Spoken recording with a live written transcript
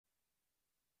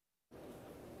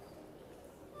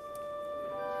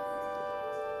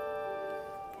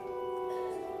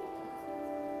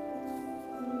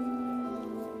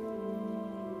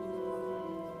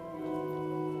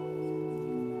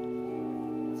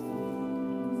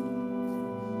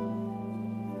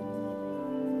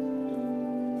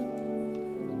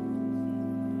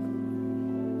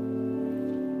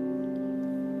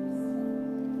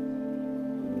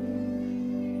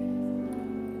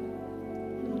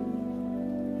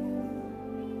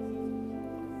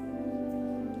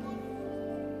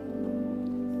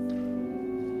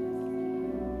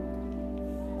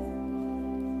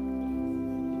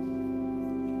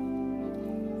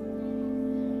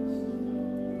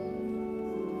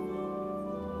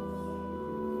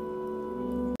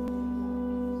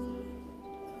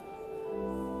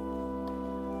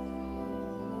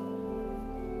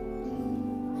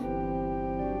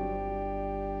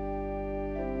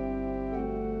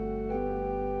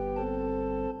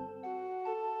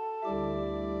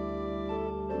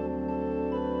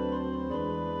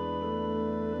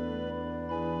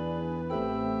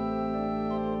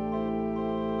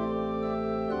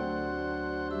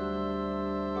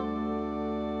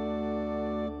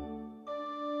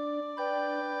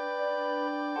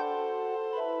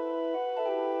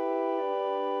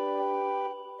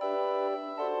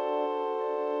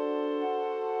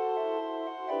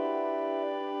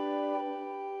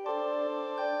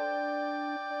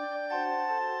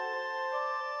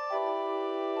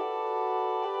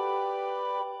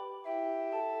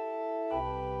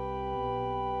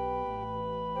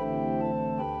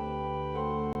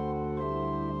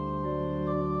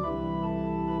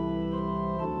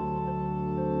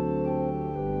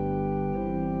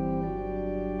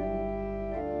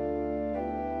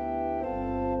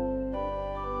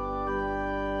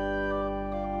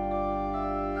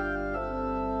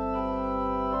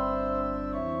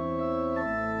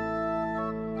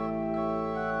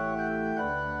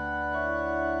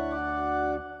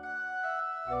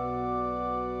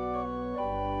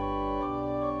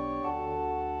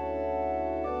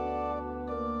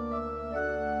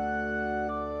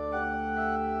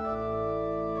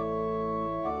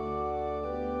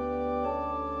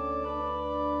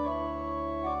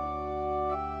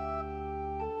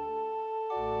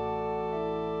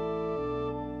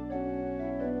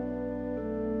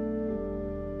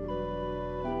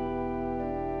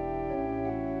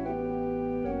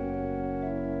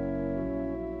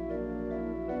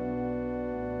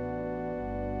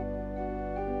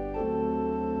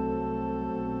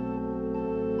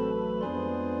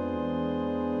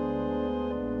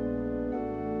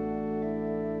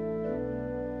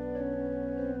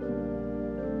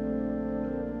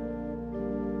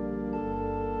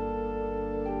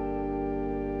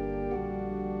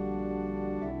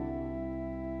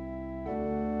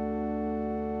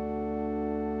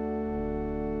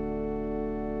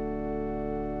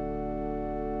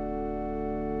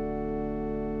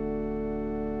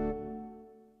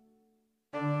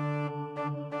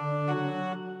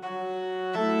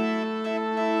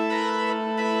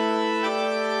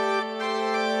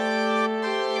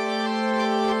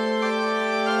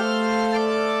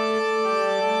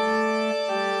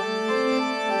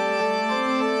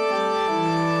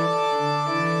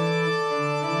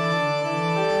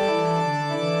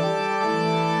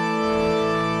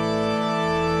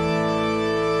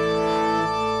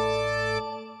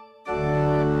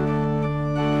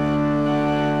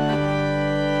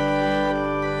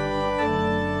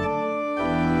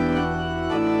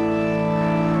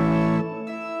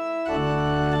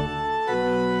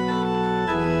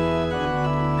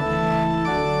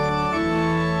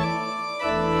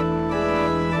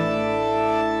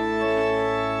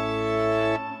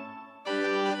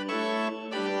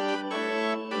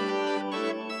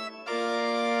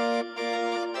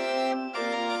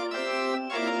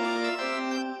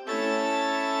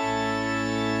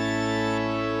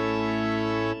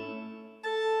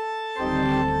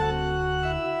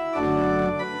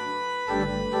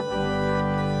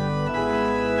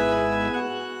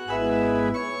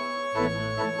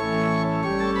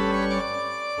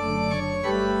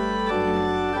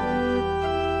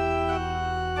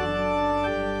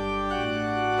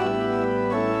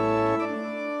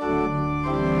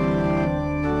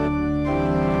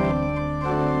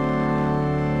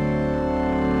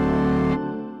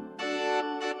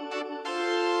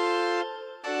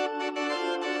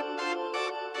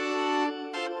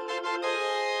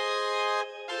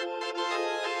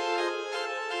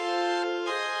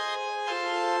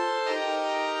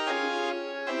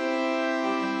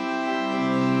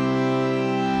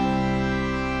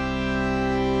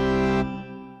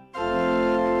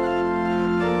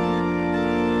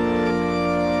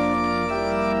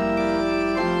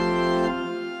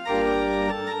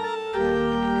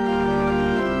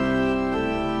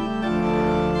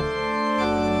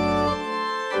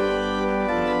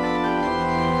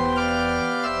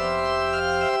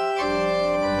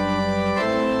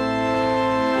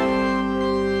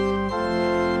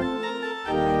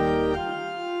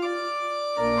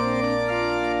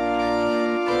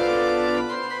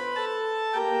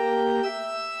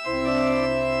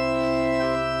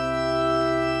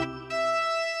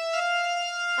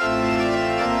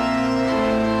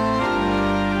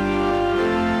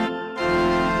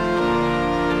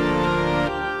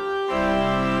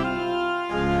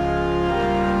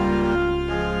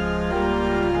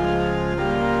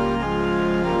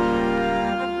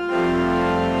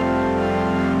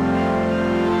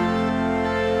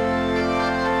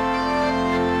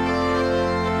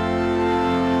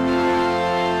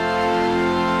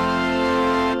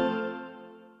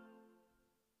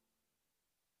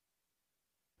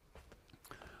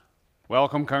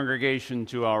Welcome, congregation,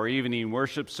 to our evening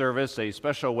worship service. A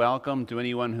special welcome to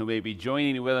anyone who may be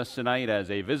joining with us tonight as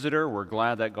a visitor. We're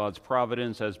glad that God's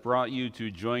providence has brought you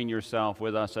to join yourself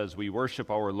with us as we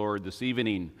worship our Lord this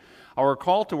evening. Our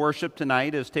call to worship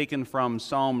tonight is taken from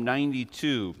Psalm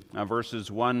 92,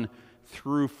 verses 1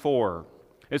 through 4.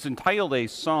 It's entitled a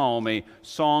psalm, a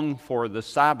song for the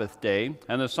Sabbath day,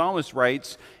 and the psalmist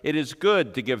writes, "It is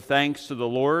good to give thanks to the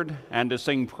Lord and to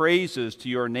sing praises to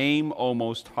your name, O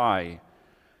Most High,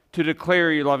 to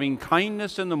declare your loving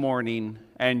kindness in the morning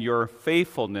and your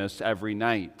faithfulness every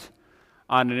night.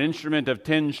 On an instrument of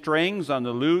 10 strings, on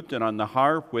the lute and on the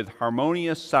harp with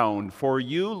harmonious sound, for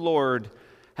you, Lord,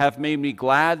 have made me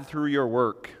glad through your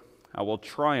work. I will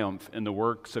triumph in the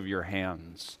works of your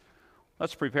hands."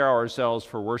 Let's prepare ourselves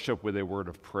for worship with a word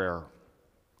of prayer.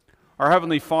 Our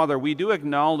Heavenly Father, we do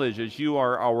acknowledge as you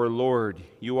are our Lord.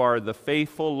 You are the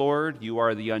faithful Lord. You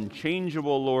are the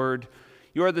unchangeable Lord.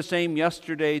 You are the same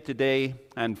yesterday, today,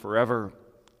 and forever.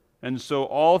 And so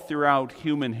all throughout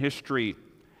human history,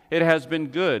 it has been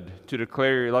good to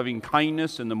declare your loving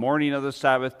kindness in the morning of the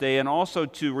Sabbath day and also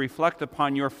to reflect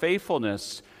upon your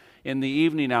faithfulness in the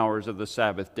evening hours of the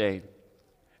Sabbath day.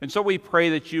 And so we pray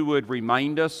that you would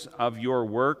remind us of your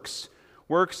works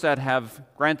that have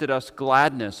granted us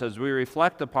gladness as we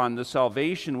reflect upon the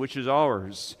salvation which is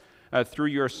ours through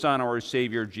your Son, our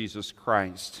Savior, Jesus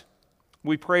Christ.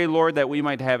 We pray, Lord, that we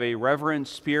might have a reverent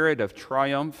spirit of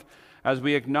triumph as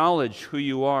we acknowledge who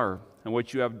you are and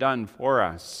what you have done for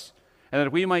us, and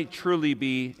that we might truly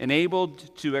be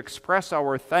enabled to express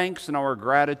our thanks and our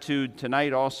gratitude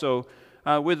tonight also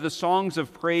with the songs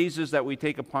of praises that we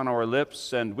take upon our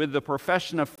lips and with the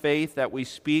profession of faith that we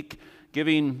speak,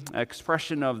 giving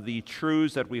expression of the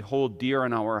truths that we hold dear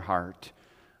in our heart.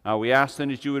 We ask then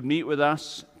that you would meet with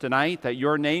us tonight, that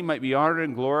your name might be honored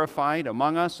and glorified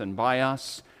among us and by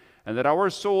us, and that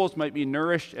our souls might be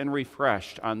nourished and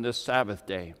refreshed on this Sabbath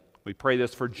day. We pray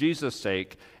this for Jesus'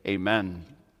 sake. Amen.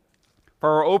 For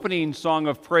our opening song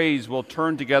of praise, we'll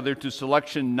turn together to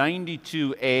selection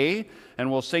 92A,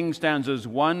 and we'll sing stanzas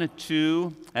 1,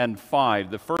 2, and 5.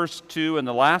 The first two and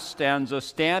the last stanza,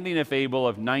 standing if able,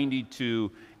 of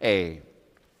 92A.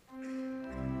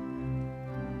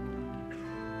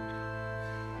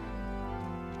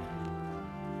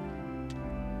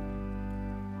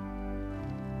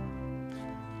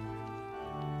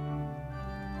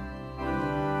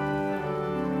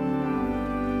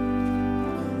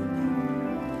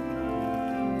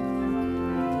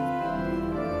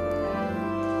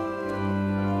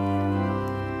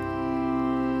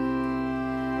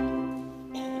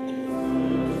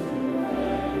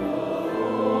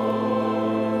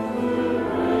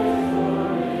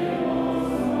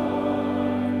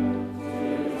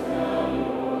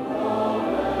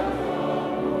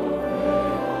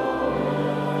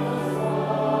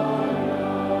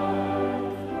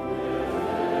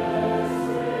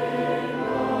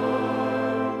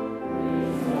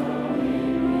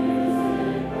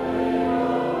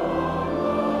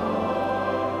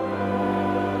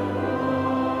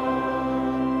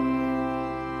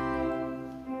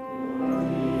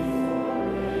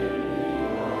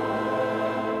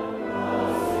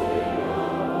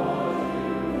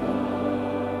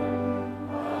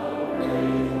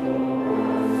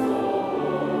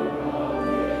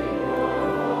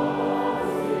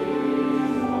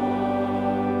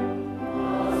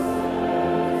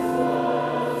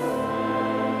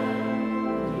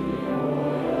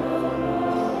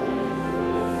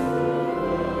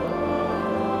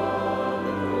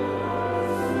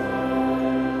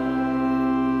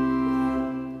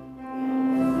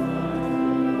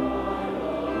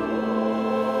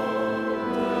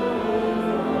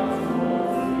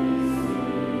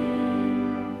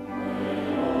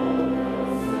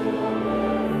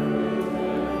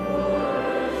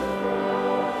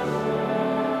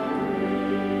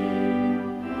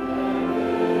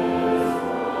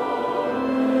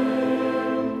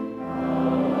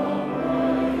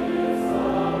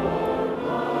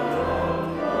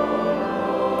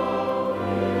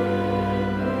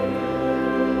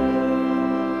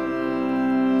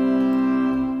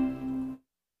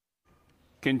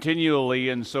 Continually,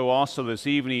 and so also this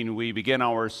evening, we begin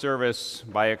our service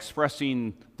by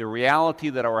expressing the reality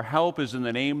that our help is in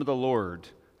the name of the Lord,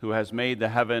 who has made the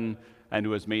heaven and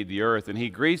who has made the earth. And he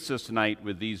greets us tonight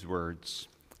with these words: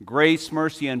 "Grace,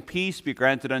 mercy, and peace be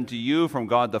granted unto you from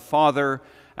God the Father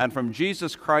and from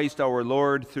Jesus Christ our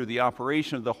Lord, through the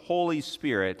operation of the Holy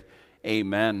Spirit.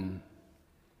 Amen."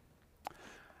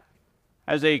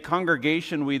 As a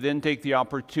congregation, we then take the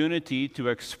opportunity to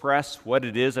express what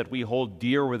it is that we hold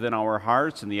dear within our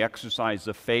hearts in the exercise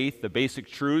of faith, the basic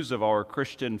truths of our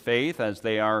Christian faith as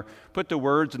they are put to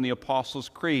words in the Apostles'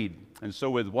 Creed. And so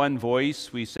with one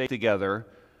voice we say together,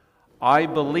 I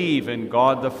believe in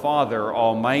God the Father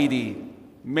Almighty,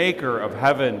 maker of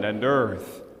heaven and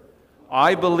earth.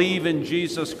 I believe in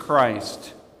Jesus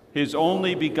Christ, his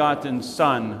only begotten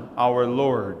Son, our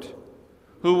Lord,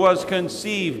 who was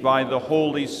conceived by the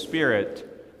Holy Spirit,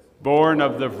 born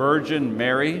of the Virgin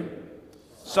Mary,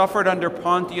 suffered under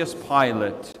Pontius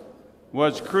Pilate,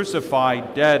 was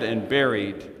crucified, dead, and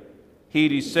buried. He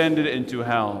descended into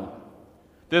hell.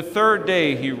 The third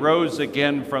day he rose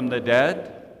again from the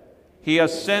dead. He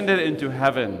ascended into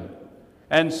heaven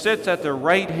and sits at the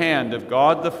right hand of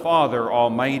God the Father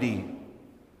Almighty.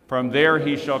 From there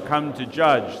he shall come to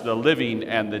judge the living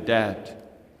and the dead.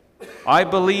 I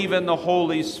believe in the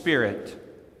Holy Spirit,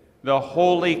 the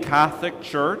Holy Catholic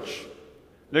Church,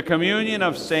 the communion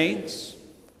of saints,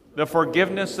 the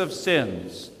forgiveness of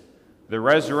sins, the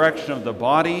resurrection of the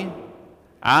body,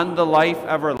 and the life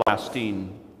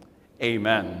everlasting.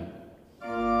 Amen.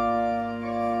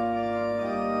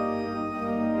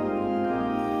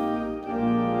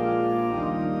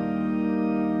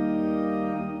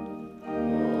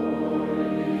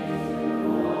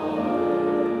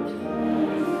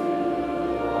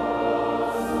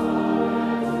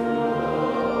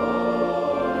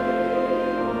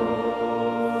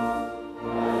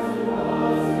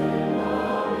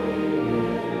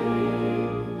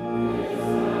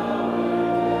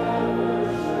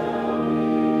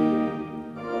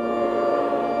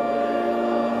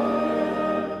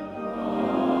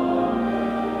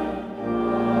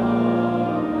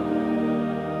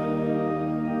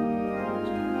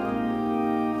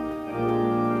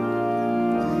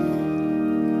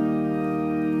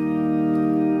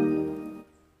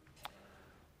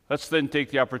 Let's then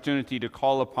take the opportunity to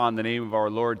call upon the name of our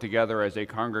Lord together as a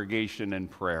congregation in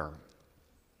prayer.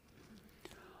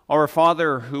 Our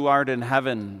Father, who art in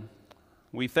heaven,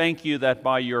 we thank you that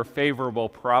by your favorable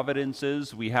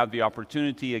providences we have the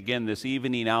opportunity again this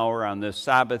evening hour on this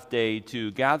Sabbath day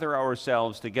to gather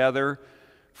ourselves together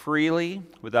freely,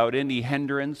 without any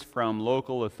hindrance from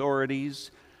local authorities,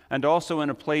 and also in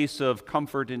a place of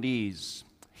comfort and ease.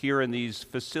 Here in these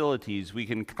facilities, we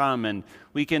can come and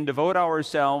we can devote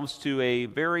ourselves to a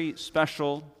very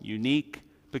special, unique,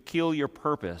 peculiar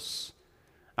purpose,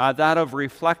 that of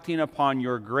reflecting upon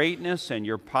your greatness and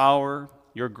your power,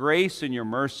 your grace and your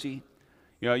mercy,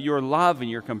 your love and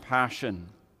your compassion,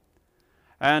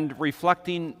 and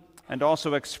reflecting and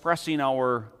also expressing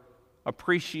our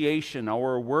appreciation,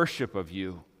 our worship of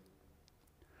you.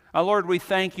 Lord, we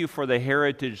thank you for the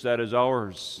heritage that is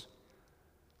ours.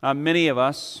 Many of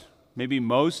us, maybe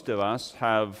most of us,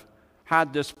 have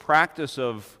had this practice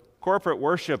of corporate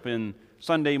worship in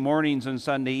Sunday mornings and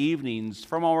Sunday evenings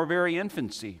from our very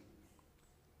infancy.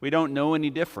 We don't know any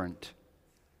different.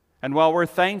 And while we're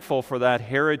thankful for that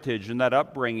heritage and that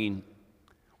upbringing,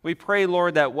 we pray,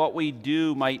 Lord, that what we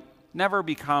do might never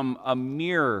become a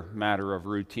mere matter of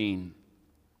routine.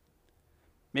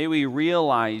 May we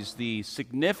realize the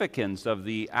significance of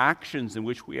the actions in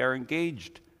which we are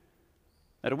engaged.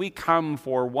 That we come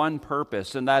for one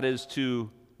purpose, and that is to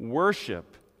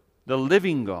worship the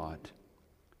living God,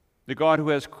 the God who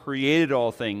has created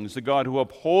all things, the God who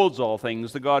upholds all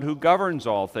things, the God who governs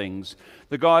all things,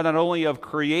 the God not only of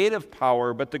creative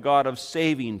power, but the God of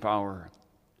saving power,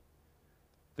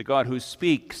 the God who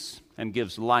speaks and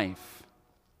gives life,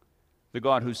 the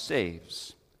God who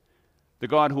saves, the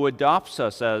God who adopts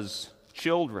us as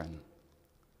children,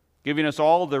 giving us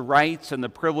all the rights and the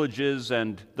privileges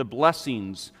and the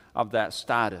blessings of that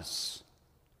status.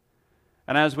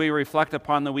 And as we reflect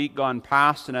upon the week gone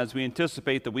past and as we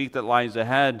anticipate the week that lies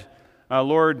ahead,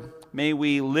 Lord, may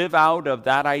we live out of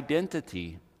that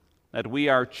identity, that we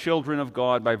are children of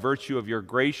God by virtue of your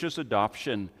gracious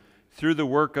adoption through the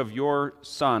work of your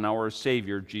Son, our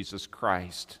Savior, Jesus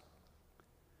Christ.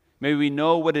 May we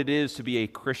know what it is to be a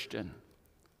Christian,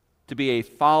 to be a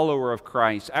follower of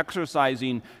Christ,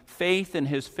 exercising faith in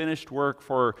his finished work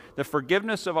for the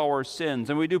forgiveness of our sins.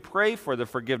 And we do pray for the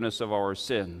forgiveness of our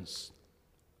sins.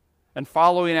 And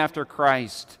following after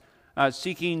Christ,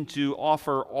 seeking to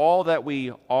offer all that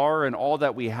we are and all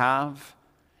that we have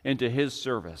into his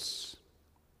service.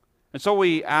 And so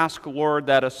we ask, Lord,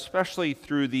 that especially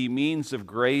through the means of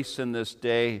grace in this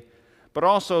day, but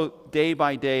also day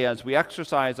by day as we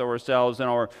exercise ourselves in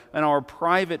our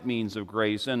private means of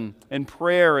grace and in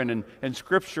prayer and in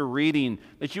scripture reading,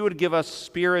 that you would give us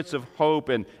spirits of hope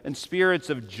and spirits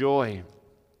of joy.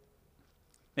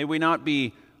 May we not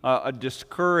be a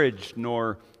discouraged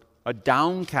nor a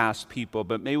downcast people,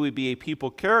 but may we be a people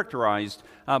characterized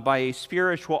by a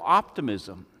spiritual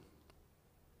optimism.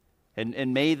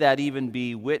 And may that even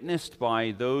be witnessed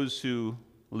by those who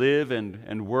live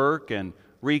and work and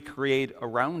recreate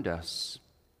around us.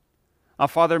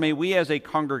 Father, may we as a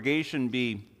congregation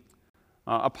be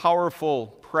a powerful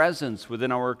presence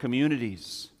within our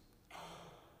communities,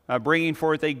 bringing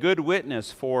forth a good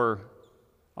witness for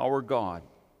our God.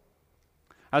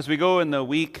 As we go in the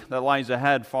week that lies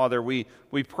ahead, Father, we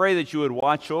pray that you would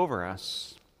watch over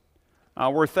us.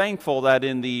 We're thankful that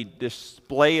in the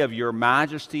display of your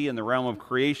majesty in the realm of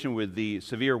creation with the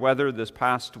severe weather this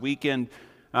past weekend,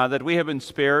 that we have been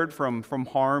spared from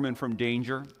harm and from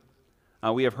danger.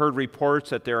 We have heard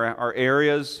reports that there are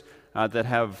areas that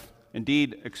have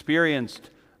indeed experienced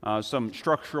some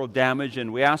structural damage,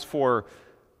 and we ask for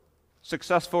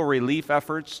successful relief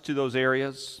efforts to those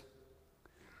areas.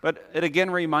 But it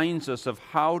again reminds us of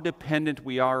how dependent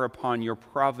we are upon your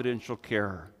providential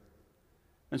care.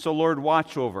 And so, Lord,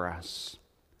 watch over us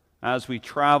as we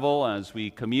travel, as we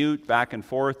commute back and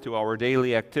forth to our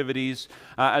daily activities,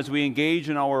 as we engage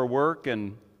in our work,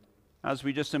 and as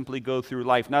we just simply go through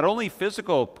life. Not only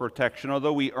physical protection,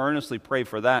 although we earnestly pray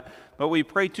for that, but we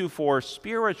pray too for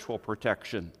spiritual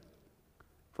protection.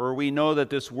 For we know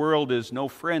that this world is no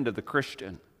friend of the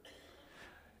Christian.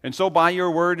 And so by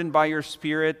your word and by your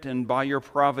Spirit and by your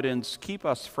providence, keep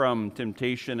us from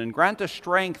temptation and grant us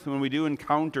strength when we do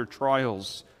encounter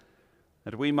trials,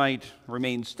 that we might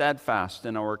remain steadfast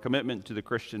in our commitment to the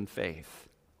Christian faith.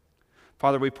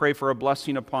 Father, we pray for a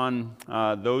blessing upon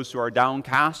those who are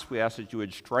downcast. We ask that you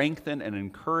would strengthen and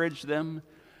encourage them.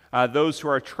 Those who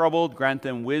are troubled, grant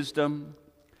them wisdom.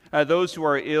 Those who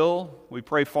are ill, we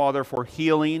pray, Father, for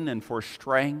healing and for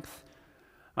strength.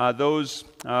 Those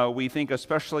we think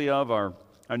especially of are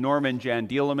Norman Jan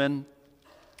Dieleman.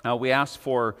 We ask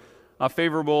for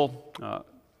favorable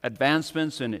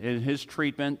advancements in his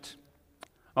treatment.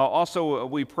 Also,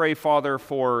 we pray, Father,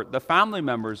 for the family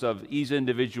members of these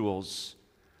individuals.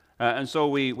 And so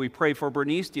we pray for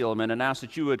Bernice Dieleman and ask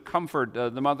that you would comfort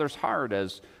the mother's heart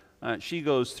as she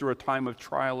goes through a time of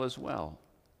trial as well.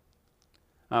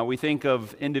 We think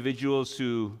of individuals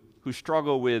who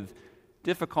struggle with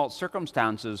difficult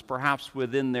circumstances, perhaps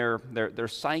within their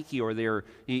psyche or their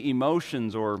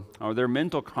emotions or their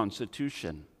mental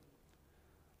constitution.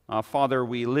 Father,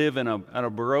 we live in a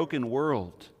broken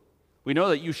world. We know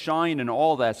that you shine in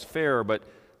all that's fair, but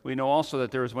we know also that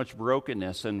there is much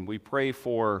brokenness, and we pray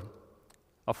for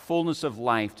a fullness of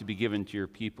life to be given to your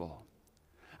people.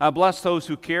 Bless those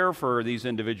who care for these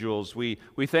individuals. We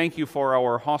thank you for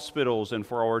our hospitals and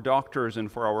for our doctors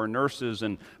and for our nurses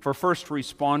and for first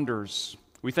responders.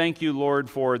 We thank you, Lord,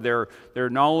 for their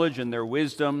knowledge and their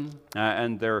wisdom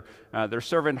and their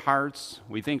servant hearts.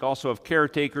 We think also of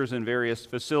caretakers in various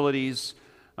facilities.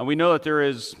 We know that there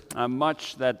is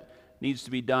much that needs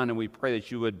to be done, and we pray that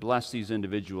you would bless these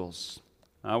individuals.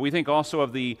 We think also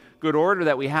of the good order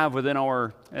that we have within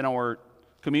our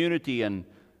community, and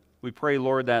we pray,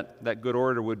 Lord, that good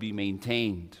order would be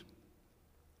maintained.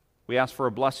 We ask for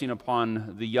a blessing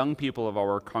upon the young people of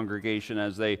our congregation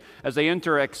as they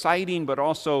enter exciting but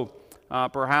also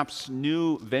perhaps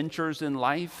new ventures in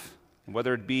life,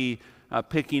 whether it be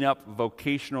picking up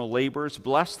vocational labors.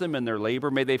 Bless them in their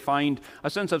labor. May they find a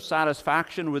sense of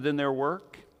satisfaction within their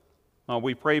work.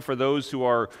 We pray for those who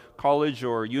are college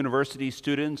or university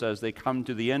students as they come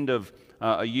to the end of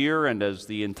a year and as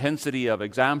the intensity of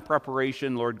exam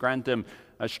preparation, Lord, grant them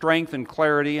strength and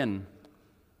clarity and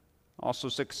also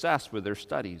success with their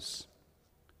studies.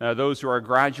 Those who are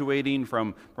graduating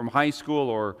from high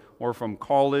school or from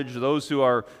college, those who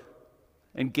are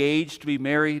engaged to be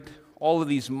married, all of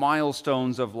these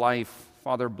milestones of life,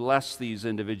 Father, bless these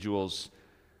individuals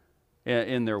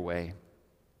in their way.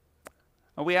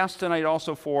 We ask tonight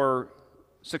also for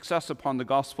success upon the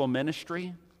gospel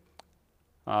ministry.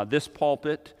 This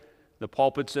pulpit, the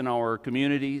pulpits in our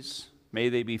communities, may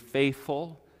they be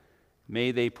faithful.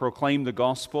 May they proclaim the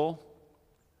gospel.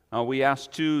 We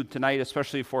ask too tonight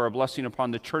especially for a blessing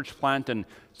upon the church plant in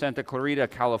Santa Clarita,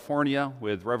 California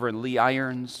with Reverend Lee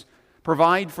Irons.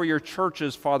 Provide for your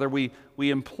churches, Father. We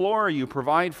implore you,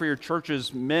 provide for your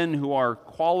churches men who are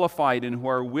qualified and who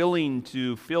are willing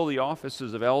to fill the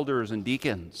offices of elders and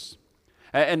deacons.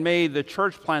 And may the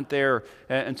church plant there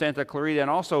in Santa Clarita and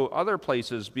also other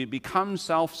places become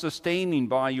self-sustaining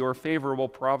by your favorable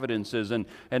providences, and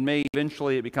may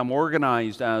eventually it become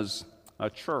organized as a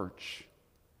church.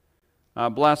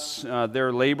 Bless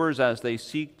their labors as they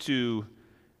seek to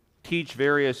teach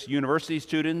various university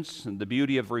students the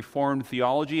beauty of Reformed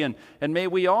theology, and may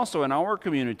we also in our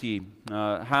community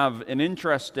have an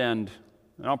interest and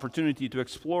an opportunity to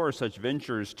explore such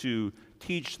ventures to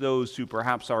teach those who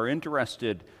perhaps are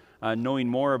interested knowing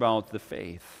more about the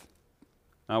faith.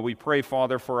 We pray,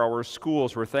 Father, for our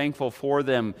schools. We're thankful for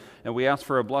them, and we ask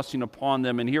for a blessing upon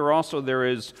them. And here also there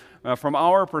is, from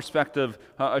our perspective,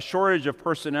 a shortage of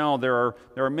personnel. There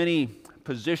are many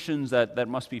positions that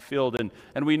must be filled,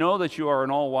 and we know that you are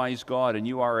an all-wise God, and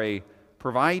you are a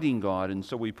providing God, and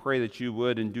so we pray that you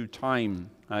would, in due time,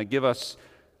 give us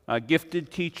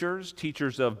gifted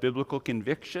teachers of biblical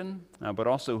conviction, but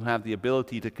also who have the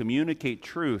ability to communicate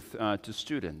truth to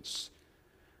students.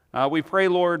 We pray,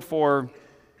 Lord, for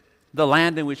the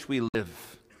land in which we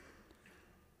live.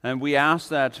 And we ask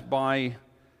that by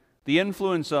the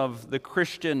influence of the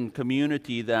Christian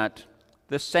community, that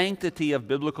the sanctity of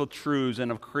biblical truths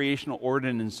and of creational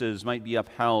ordinances might be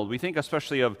upheld. We think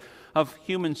especially of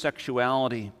human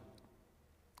sexuality.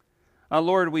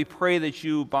 Lord, we pray that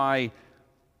you, by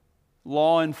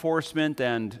law enforcement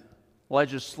and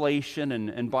legislation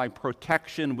and by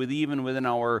protection even within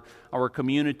our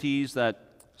communities, that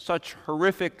such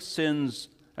horrific sins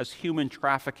as human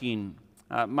trafficking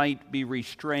might be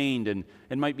restrained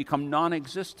and might become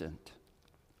non-existent.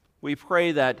 We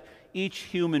pray that each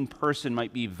human person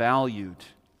might be valued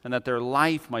and that their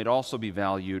life might also be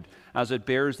valued as it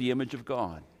bears the image of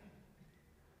God.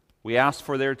 We ask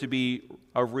for there to be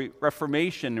a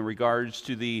reformation in regards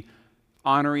to the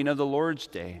honoring of the Lord's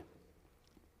Day.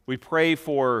 We pray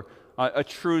for a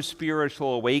true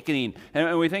spiritual awakening.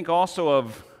 And we think also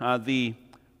of the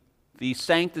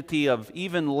sanctity of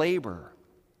even labor.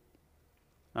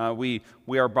 We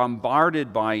are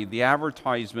bombarded by the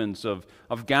advertisements of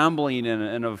gambling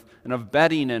and of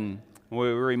betting, and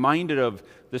we're reminded of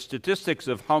the statistics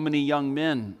of how many young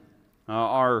men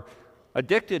are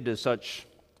addicted to such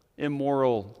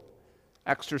immoral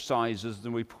exercises.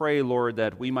 And we pray, Lord,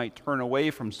 that we might turn away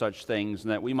from such things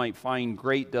and that we might find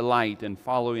great delight in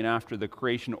following after the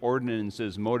creation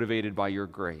ordinances motivated by your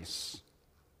grace.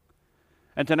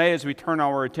 And tonight, as we turn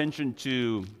our attention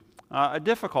to a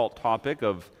difficult topic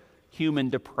of human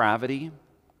depravity,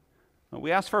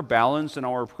 we ask for balance in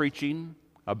our preaching,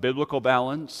 a biblical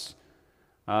balance.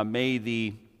 May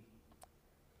the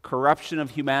corruption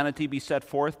of humanity be set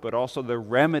forth, but also the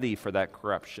remedy for that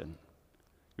corruption,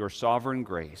 your sovereign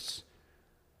grace,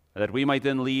 that we might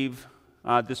then leave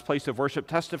this place of worship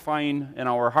testifying in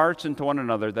our hearts and to one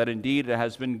another that indeed it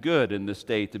has been good in this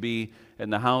day to be in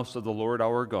the house of the Lord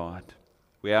our God.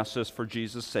 We ask this for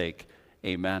Jesus' sake.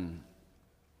 Amen.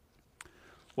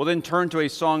 We'll then turn to a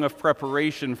song of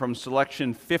preparation from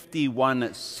selection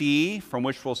 51C, from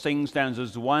which we'll sing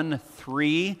stanzas 1,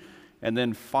 3, and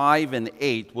then 5 and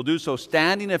 8. We'll do so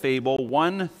standing if able,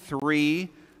 1, 3,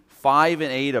 5,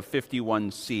 and 8 of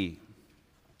 51C.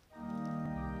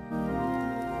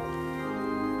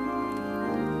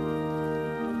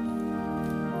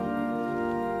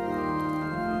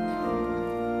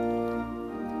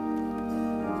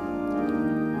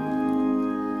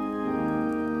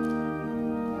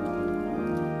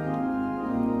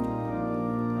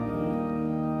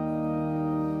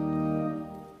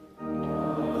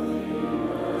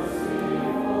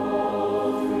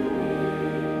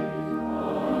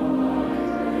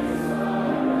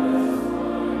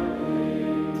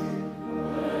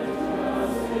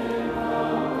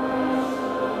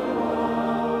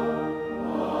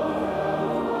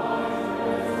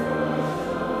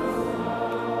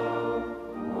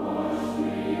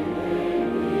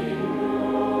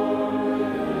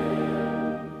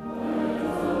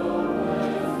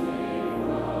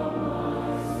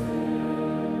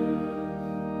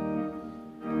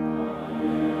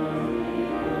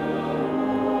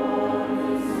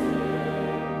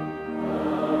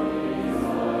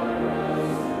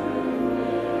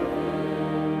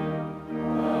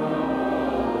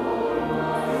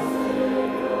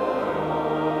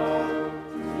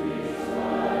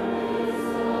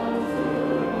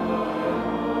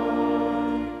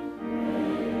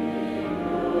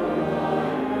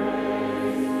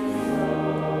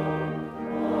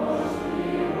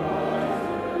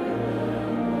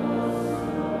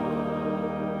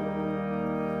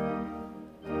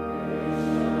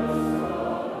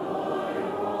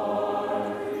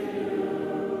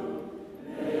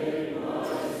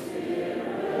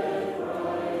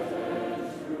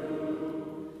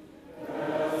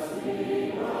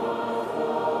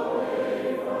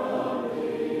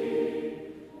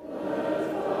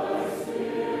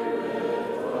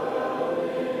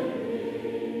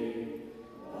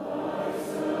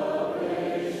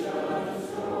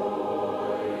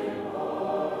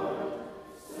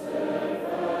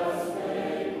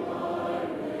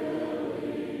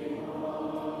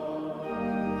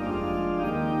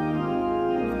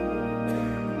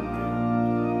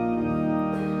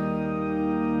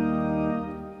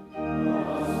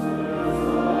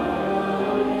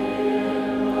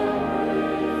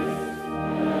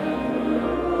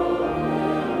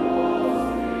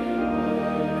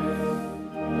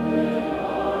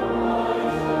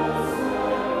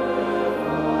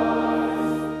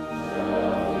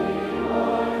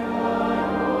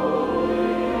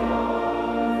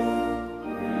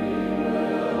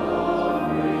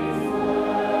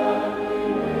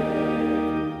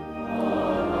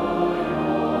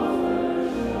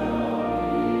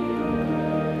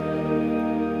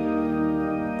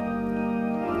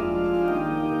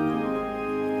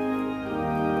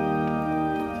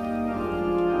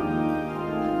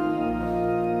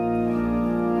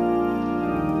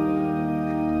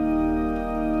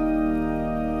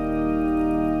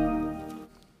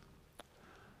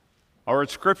 Our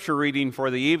scripture reading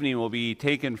for the evening will be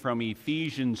taken from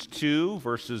Ephesians 2,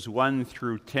 verses 1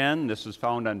 through 10. This is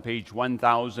found on page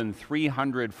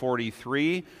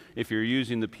 1343 if you're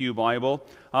using the Pew Bible.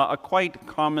 A quite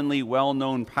commonly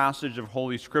well-known passage of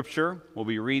Holy Scripture. We'll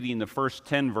be reading the first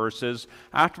 10 verses.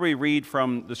 After we read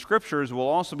from the Scriptures, we'll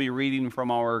also be reading from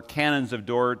our Canons of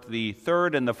Dort, the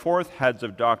third and the fourth heads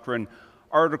of doctrine,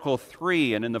 Article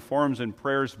 3, and in the Forms and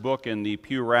Prayers book in the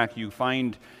Pew Rack, you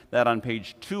find that on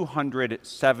page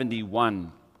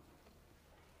 271.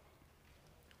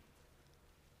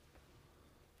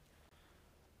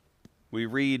 We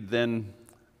read then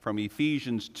from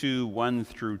Ephesians 2, 1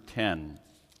 through 10.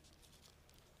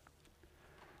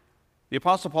 The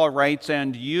Apostle Paul writes,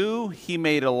 "And you he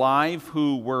made alive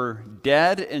who were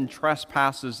dead in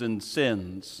trespasses and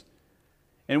sins,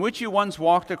 in which you once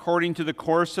walked according to the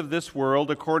course of this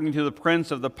world, according to the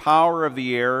prince of the power of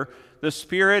the air, the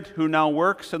spirit who now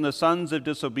works in the sons of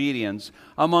disobedience,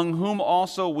 among whom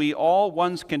also we all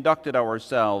once conducted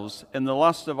ourselves in the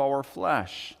lust of our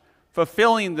flesh,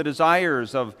 fulfilling the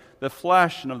desires of the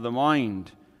flesh and of the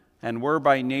mind, and were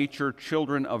by nature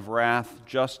children of wrath,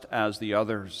 just as the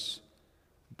others.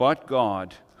 But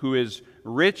God, who is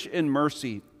rich in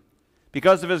mercy,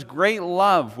 because of his great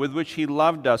love with which he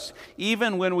loved us,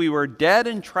 even when we were dead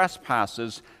in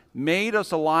trespasses, made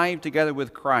us alive together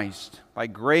with Christ. By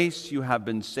grace you have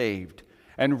been saved,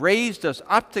 and raised us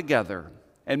up together,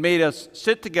 and made us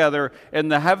sit together in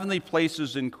the heavenly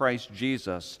places in Christ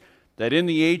Jesus, that in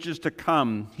the ages to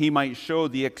come he might show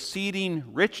the exceeding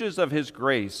riches of his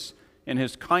grace in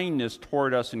his kindness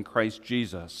toward us in Christ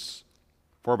Jesus.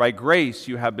 For by grace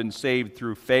you have been saved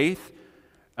through faith,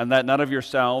 and that not of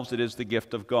yourselves, it is the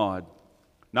gift of God,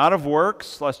 not of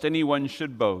works, lest anyone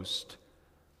should boast.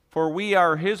 For we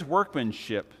are his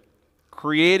workmanship,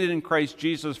 created in Christ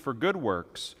Jesus for good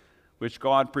works, which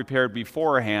God prepared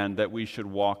beforehand that we should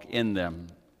walk in them."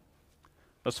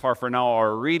 Thus far for now,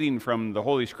 our reading from the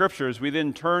Holy Scriptures. We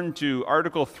then turn to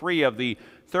Article 3 of the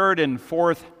third and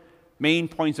fourth main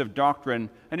points of doctrine.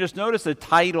 And just notice the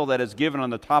title that is given on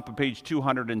the top of page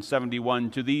 271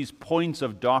 to these points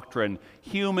of doctrine: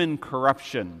 human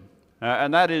corruption.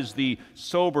 And that is the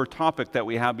sober topic that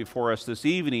we have before us this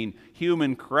evening,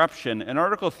 human corruption. And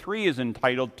Article 3 is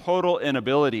entitled Total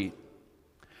Inability.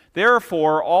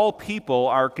 "Therefore, all people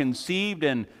are conceived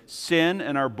in sin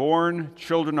and are born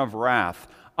children of wrath,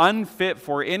 unfit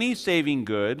for any saving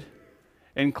good,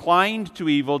 inclined to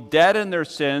evil, dead in their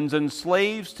sins, and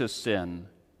slaves to sin.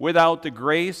 Without the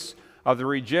grace of the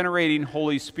regenerating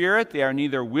Holy Spirit, they are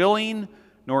neither willing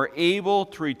nor able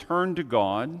to return to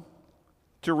God,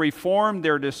 to reform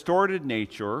their distorted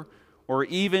nature, or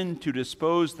even to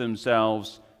dispose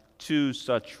themselves to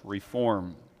such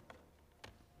reform."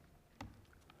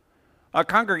 A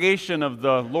congregation of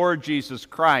the Lord Jesus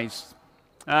Christ,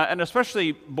 and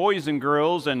especially boys and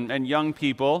girls and young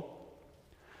people,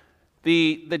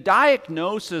 the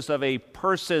diagnosis of a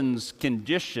person's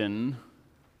condition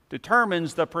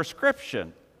determines the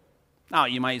prescription. Now,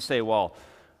 you might say, well,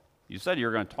 you said you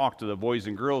were going to talk to the boys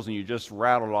and girls and you just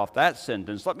rattled off that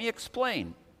sentence. Let me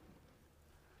explain.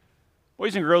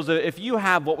 Boys and girls, if you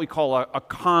have what we call a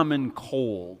common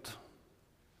cold,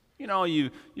 you know,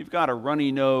 you've got a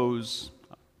runny nose,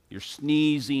 you're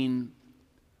sneezing,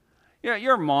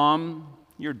 your mom,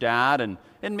 your dad, and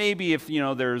maybe if,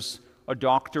 there's a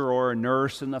doctor or a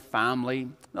nurse in the family,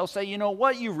 they'll say,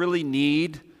 what you really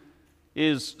need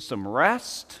is some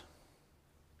rest,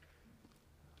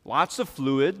 lots of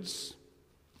fluids,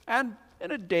 and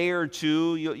in a day or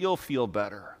two, you'll feel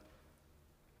better.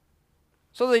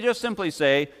 So they just simply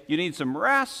say, you need some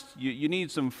rest, you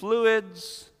need some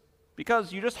fluids,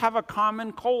 because you just have a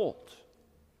common cold.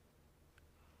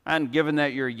 And given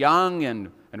that you're young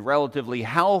and relatively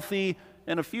healthy,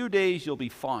 in a few days you'll be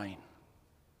fine.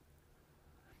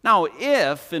 Now,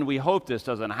 if, and we hope this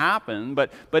doesn't happen,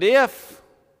 but if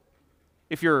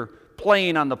you're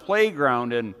playing on the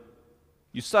playground and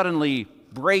you suddenly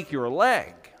break your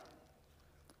leg,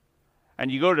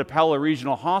 and you go to Pella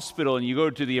Regional Hospital and you go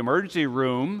to the emergency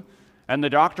room, and the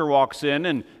doctor walks in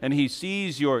and he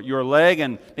sees your leg,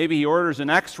 and maybe he orders an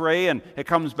x-ray, and it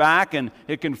comes back and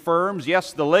it confirms,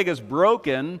 yes, the leg is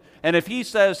broken. And if he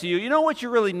says to you, what you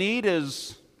really need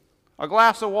is a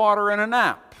glass of water and a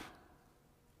nap,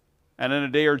 and in a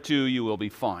day or two you will be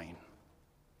fine.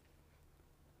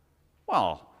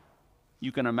 Well,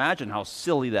 you can imagine how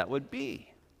silly that would be.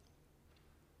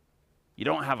 You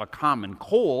don't have a common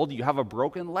cold, you have a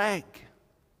broken leg.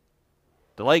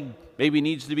 The leg maybe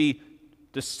needs to be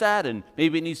set, and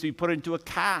maybe it needs to be put into a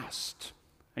cast.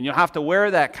 And you'll have to wear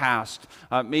that cast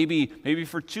maybe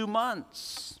for 2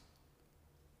 months.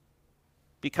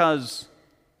 Because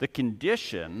the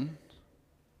condition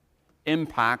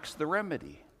impacts the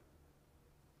remedy.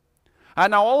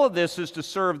 Now, all of this is to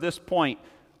serve this point.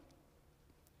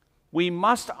 We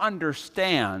must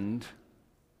understand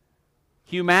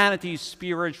humanity's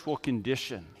spiritual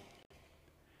condition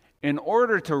in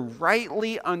order to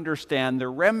rightly understand the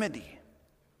remedy.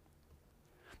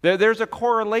 There's a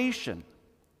correlation.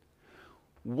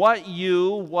 What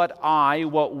you, what I,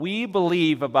 what we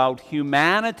believe about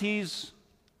humanity's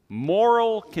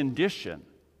moral condition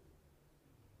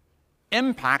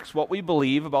impacts what we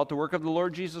believe about the work of the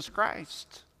Lord Jesus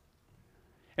Christ.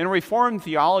 In Reformed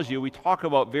theology, we talk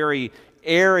about very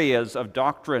areas of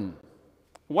doctrine.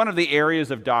 One of the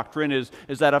areas of doctrine is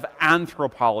that of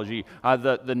anthropology,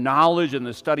 the knowledge and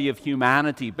the study of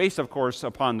humanity, based, of course,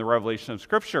 upon the revelation of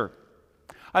Scripture.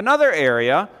 Another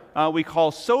area we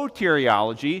call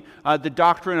soteriology, the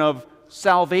doctrine of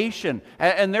salvation.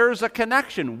 And there's a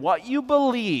connection. What you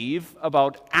believe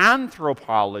about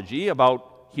anthropology, about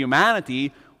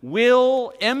humanity,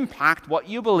 will impact what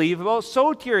you believe about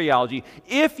soteriology.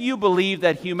 If you believe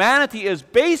that humanity is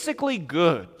basically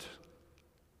good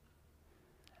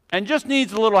and just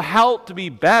needs a little help to be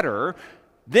better,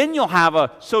 then you'll have a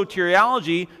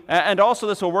soteriology, and also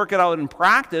this will work it out in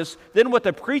practice. Then what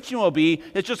the preaching will be,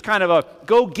 it's just kind of a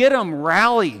go get 'em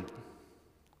rally.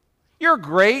 You're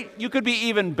great, you could be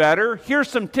even better. Here's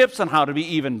some tips on how to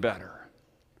be even better.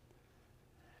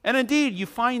 And indeed, you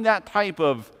find that type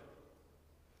of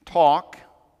talk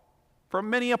from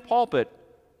many a pulpit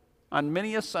on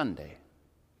many a Sunday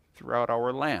throughout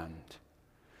our land.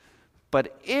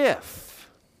 But if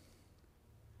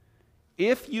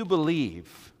you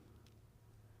believe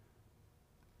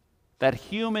that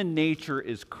human nature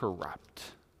is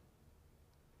corrupt,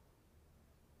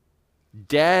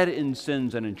 dead in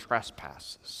sins and in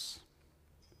trespasses,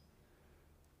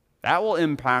 that will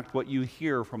impact what you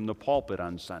hear from the pulpit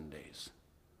on Sundays.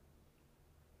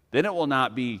 Then it will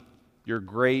not be, you're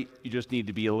great, you just need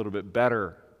to be a little bit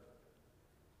better.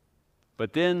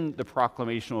 But then the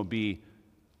proclamation will be,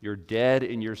 you're dead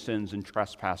in your sins and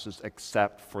trespasses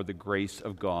except for the grace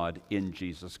of God in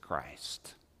Jesus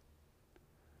Christ.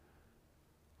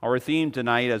 Our theme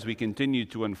tonight, as we continue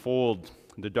to unfold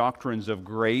the doctrines of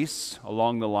grace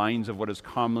along the lines of what is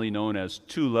commonly known as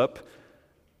TULIP,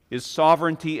 is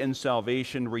Sovereignty and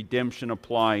Salvation, Redemption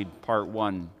Applied, Part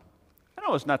 1. I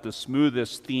know it's not the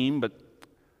smoothest theme, but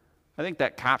I think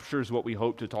that captures what we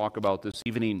hope to talk about this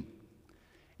evening.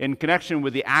 In connection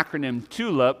with the acronym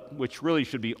TULIP, which really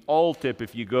should be ALTIP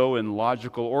if you go in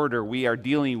logical order, we are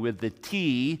dealing with the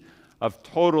T of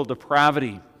total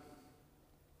depravity.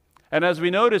 And as we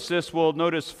notice this, we'll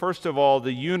notice, first of all,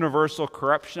 the universal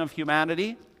corruption of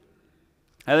humanity.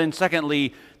 And then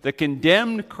secondly, the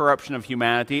condemned corruption of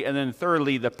humanity. And then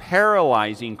thirdly, the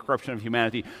paralyzing corruption of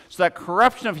humanity. So that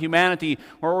corruption of humanity,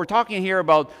 where we're talking here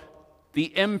about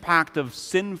the impact of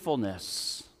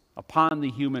sinfulness upon the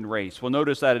human race. We'll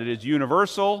notice that it is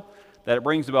universal, that it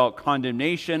brings about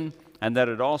condemnation, and that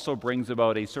it also brings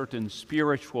about a certain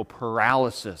spiritual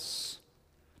paralysis.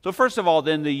 So first of all,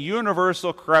 then, the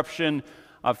universal corruption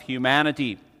of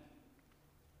humanity.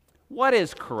 What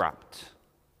is corrupt?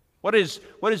 What is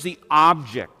the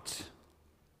object?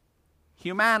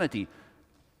 Humanity.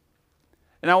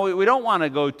 Now, we don't want to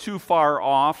go too far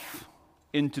off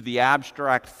into the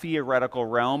abstract theoretical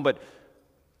realm, but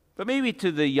maybe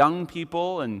to the young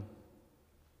people and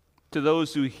to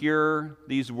those who hear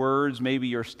these words, maybe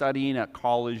you're studying at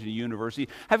college and university.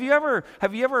 Have you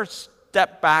ever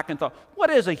stepped back and thought, what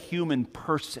is a human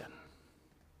person?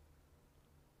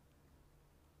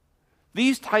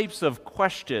 These types of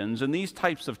questions and these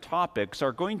types of topics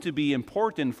are going to be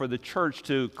important for the church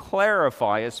to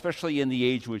clarify, especially in the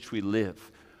age in which we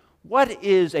live. What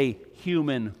is a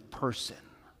human person?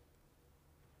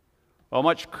 Well,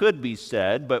 much could be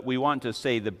said, but we want to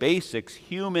say the basics.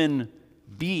 Human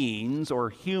beings or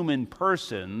human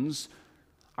persons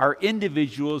are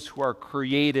individuals who are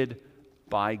created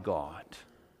by God.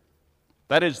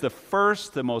 That is the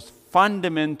first, the most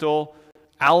fundamental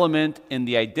element in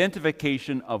the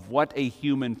identification of what a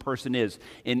human person is.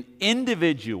 An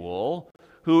individual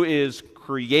who is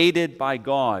created by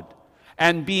God.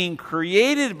 And being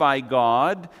created by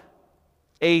God,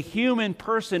 a human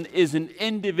person is an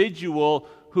individual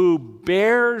who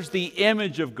bears the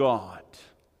image of God.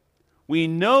 We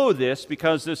know this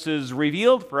because this is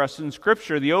revealed for us in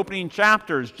Scripture. The opening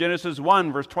chapters, Genesis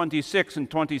 1, verse 26 and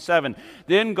 27.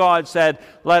 Then God said,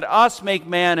 "Let us make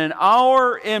man in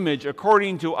our image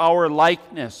according to our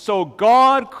likeness." So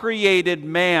God created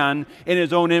man in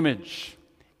his own image.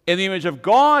 In the image of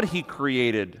God he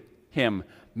created him.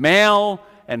 Male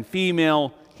and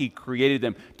female He created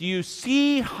them. Do you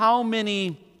see how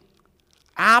many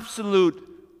absolute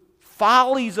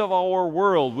follies of our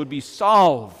world would be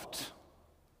solved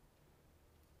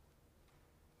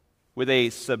with a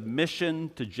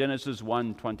submission to Genesis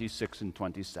 1:26 and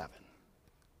 27?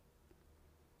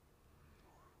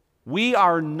 We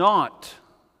are not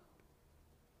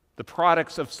the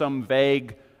products of some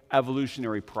vague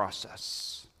evolutionary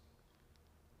process.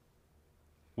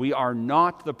 We are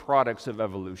not the products of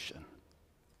evolution.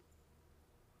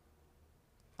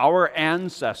 Our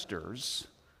ancestors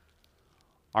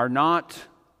are not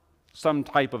some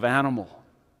type of animal.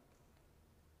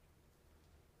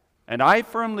 And I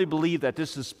firmly believe that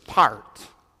this is part,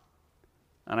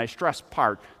 and I stress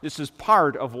part, this is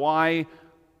part of why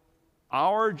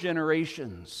our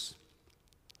generations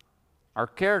are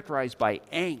characterized by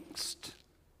angst,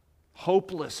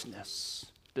 hopelessness,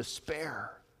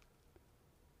 despair.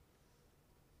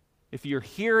 If you're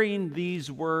hearing these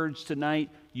words tonight,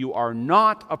 you are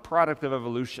not a product of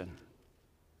evolution.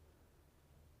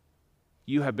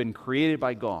 You have been created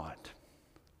by God,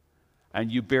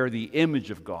 and you bear the image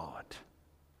of God.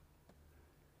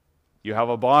 You have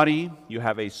a body, you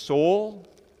have a soul,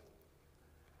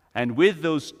 and with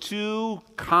those two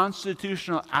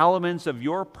constitutional elements of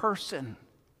your person,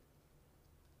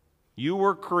 you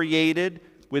were created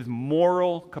with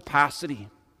moral capacity,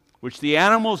 which the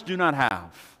animals do not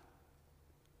have,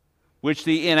 which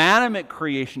the inanimate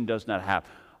creation does not have.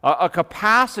 A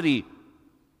capacity,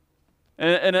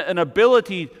 an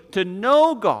ability to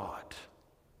know God,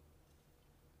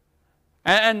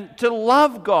 and to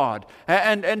love God,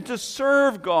 and to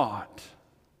serve God.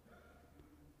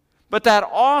 But that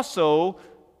also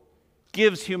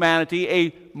gives humanity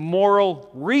a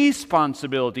moral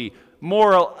responsibility.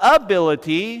 Moral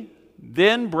ability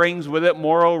then brings with it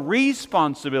moral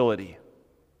responsibility.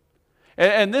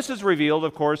 And this is revealed,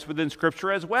 of course, within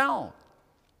Scripture as well.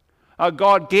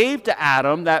 God gave to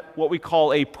Adam that what we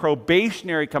call a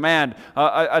probationary command,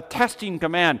 a testing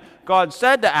command. God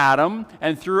said to Adam,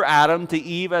 and through Adam to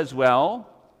Eve as well,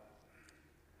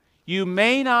 you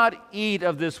may not eat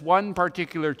of this one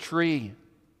particular tree.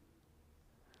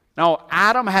 Now,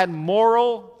 Adam had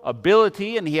moral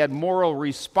ability and he had moral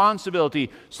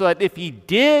responsibility, so that if he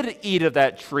did eat of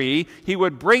that tree, he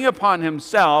would bring upon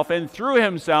himself and through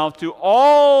himself to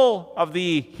all of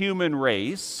the human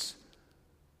race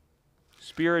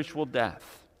spiritual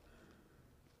death.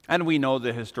 And we know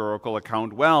the historical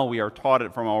account well. We are taught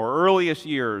it from our earliest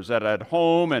years, that at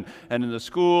home and in the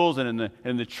schools and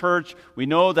in the church. We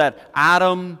know that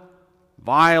Adam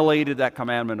violated that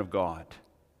commandment of God.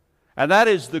 And that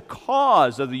is the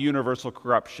cause of the universal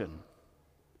corruption.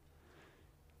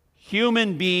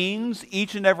 Human beings,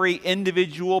 each and every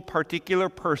individual, particular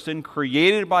person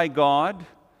created by God,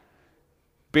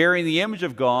 bearing the image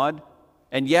of God,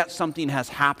 and yet something has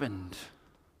happened.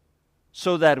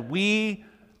 So that we,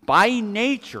 by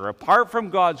nature, apart from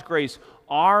God's grace,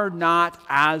 are not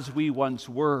as we once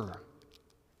were.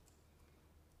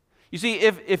 You see,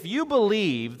 if you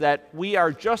believe that we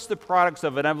are just the products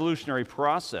of an evolutionary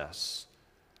process,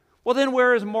 well, then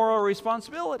where is moral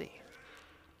responsibility?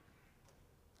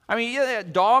 I mean, yeah,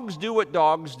 dogs do what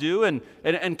dogs do, and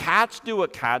cats do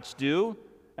what cats do,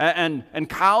 and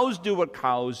cows do what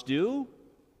cows do,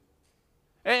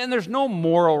 and there's no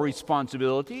moral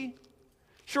responsibility.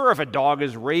 Sure, if a dog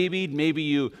is rabied, maybe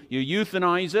you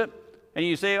euthanize it, and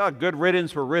you say, oh, good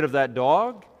riddance, we're rid of that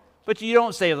dog. But you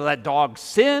don't say that dog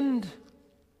sinned.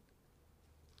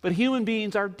 But human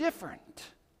beings are different.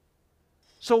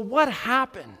 So what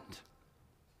happened?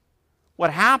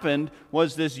 What happened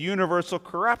was this universal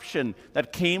corruption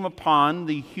that came upon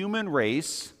the human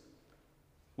race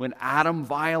when Adam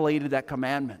violated that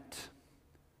commandment.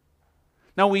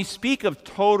 Now, we speak of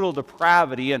total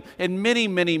depravity, and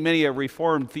many a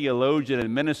Reformed theologian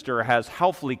and minister has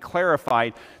helpfully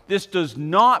clarified this does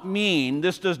not mean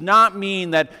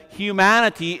that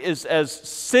humanity is as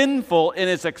sinful in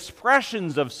its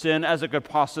expressions of sin as it could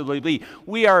possibly be.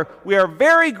 We are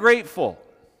very grateful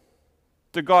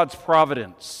to God's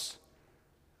providence,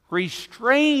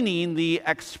 restraining the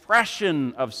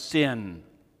expression of sin.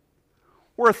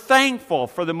 We're thankful,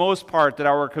 for the most part, that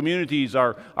our communities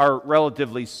are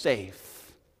relatively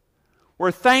safe.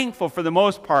 We're thankful, for the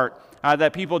most part,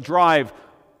 that people drive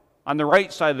on the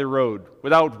right side of the road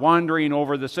without wandering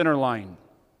over the center line.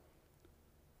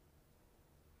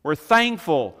 We're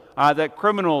thankful that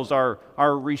criminals are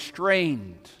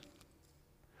restrained.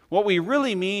 What we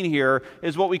really mean here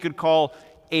is what we could call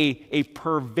a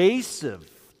pervasive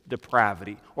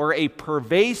depravity or a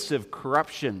pervasive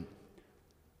corruption.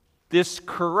 This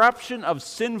corruption of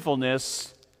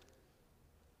sinfulness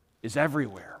is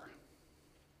everywhere.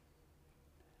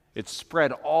 It's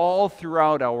spread all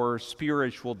throughout our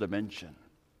spiritual dimension.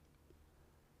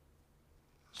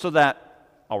 So that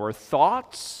our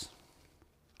thoughts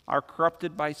are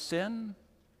corrupted by sin,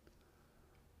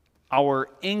 our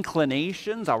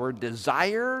inclinations, our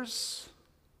desires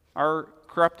are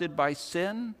corrupted by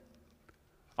sin,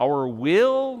 our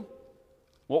will,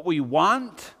 what we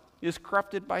want, is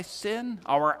corrupted by sin,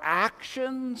 our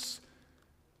actions.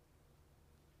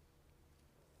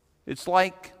 It's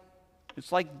like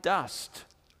dust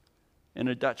in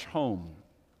a Dutch home.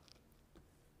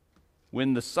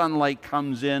 When the sunlight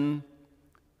comes in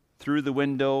through the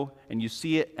window and you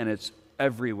see it and it's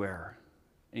everywhere,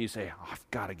 and you say, oh,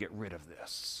 I've got to get rid of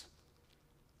this.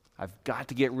 I've got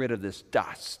to get rid of this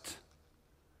dust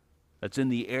that's in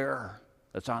the air,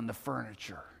 that's on the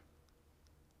furniture.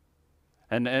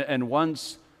 And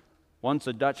once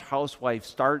a Dutch housewife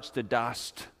starts to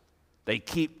dust, they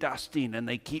keep dusting and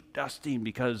they keep dusting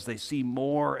because they see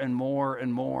more and more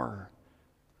and more.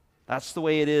 That's the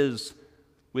way it is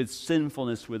with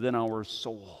sinfulness within our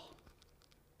soul.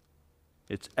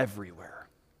 It's everywhere.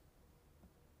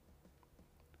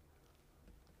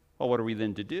 Well, what are we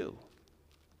then to do?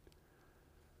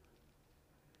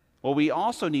 Well, we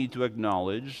also need to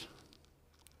acknowledge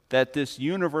that this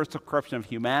universal corruption of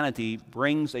humanity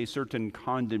brings a certain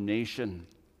condemnation.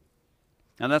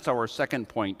 And that's our second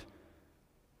point.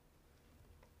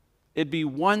 It'd be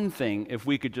one thing if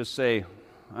we could just say,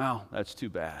 well, that's too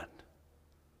bad.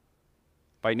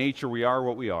 By nature, we are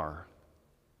what we are.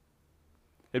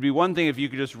 It'd be one thing if you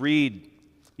could just read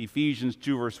Ephesians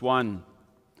 2, verse 1,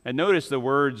 and notice the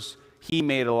words, he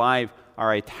made alive,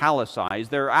 are italicized.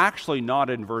 They're actually not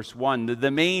in verse 1.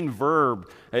 The main verb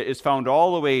is found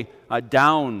all the way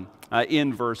down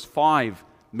in verse 5.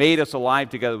 Made us alive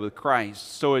together with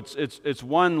Christ. So it's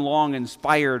one long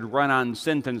inspired run-on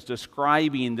sentence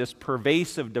describing this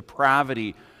pervasive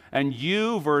depravity. And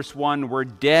you, verse 1, were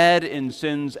dead in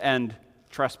sins and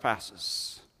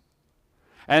trespasses.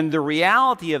 And the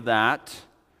reality of that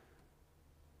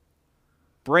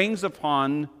brings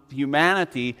upon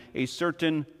humanity a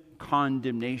certain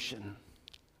condemnation.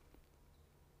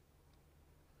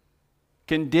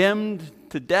 Condemned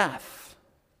to death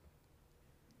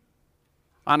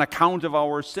on account of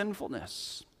our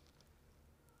sinfulness.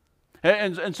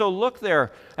 And so look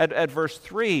there at verse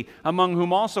 3, among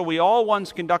whom also we all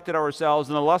once conducted ourselves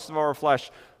in the lust of our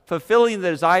flesh, fulfilling the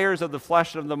desires of the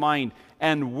flesh and of the mind,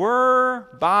 and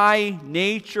were by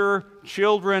nature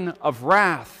children of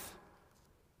wrath.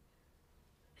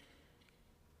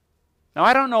 Now,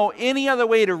 I don't know any other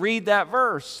way to read that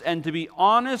verse and to be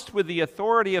honest with the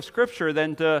authority of Scripture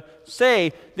than to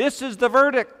say, this is the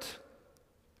verdict.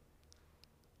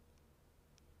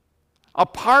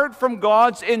 Apart from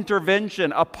God's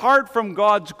intervention, apart from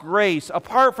God's grace,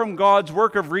 apart from God's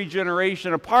work of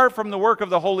regeneration, apart from the work of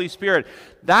the Holy Spirit,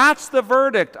 that's the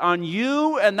verdict on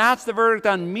you and that's the verdict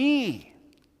on me.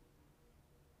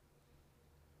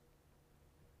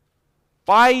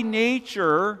 By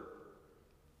nature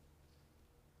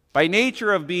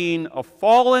of being a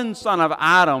fallen son of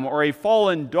Adam or a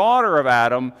fallen daughter of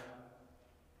Adam,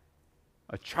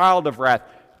 a child of wrath,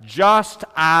 just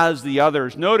as the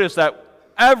others. Notice that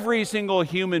every single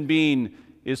human being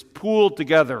is pooled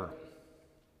together.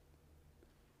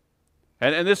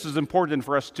 And this is important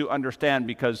for us to understand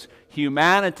because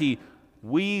humanity,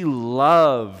 we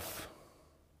love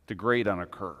to grade on a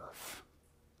curve.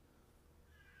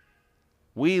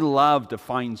 We love to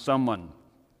find someone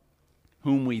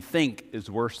whom we think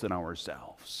is worse than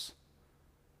ourselves,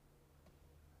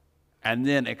 and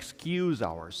then excuse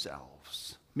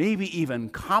ourselves, maybe even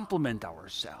compliment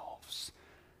ourselves.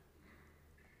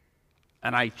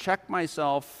 And I check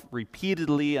myself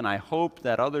repeatedly, and I hope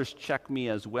that others check me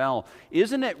as well.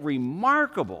 Isn't it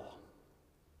remarkable?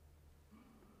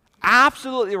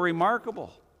 Absolutely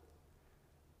remarkable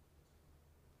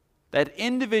that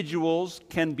individuals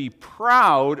can be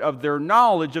proud of their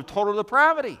knowledge of total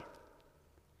depravity.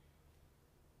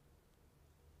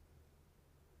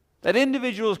 That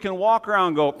individuals can walk around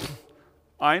and go,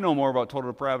 I know more about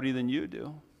total depravity than you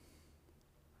do.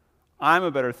 I'm a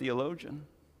better theologian.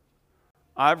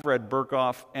 I've read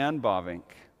Berkhoff and Bavinck,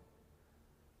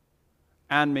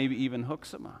 and maybe even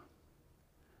Hoeksema.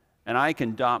 And I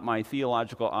can dot my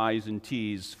theological I's and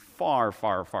T's far,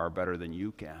 far, far better than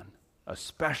you can,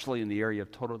 especially in the area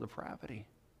of total depravity.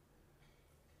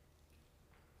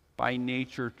 By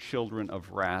nature, children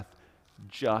of wrath,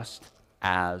 just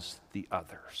as the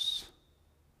others.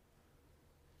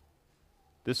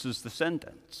 This is the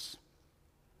sentence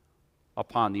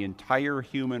upon the entire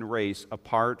human race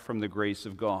apart from the grace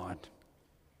of God,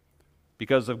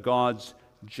 because of God's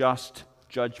just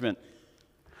judgment.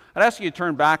 I'd ask you to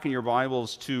turn back in your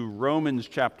Bibles to Romans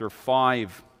chapter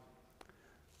 5,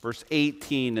 verse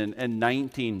 18 and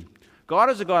 19. God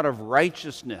is a God of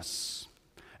righteousness.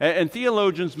 And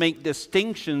theologians make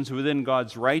distinctions within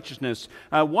God's righteousness.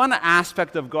 One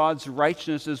aspect of God's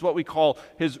righteousness is what we call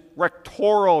his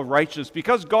rectoral righteousness.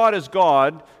 Because God is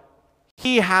God,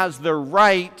 he has the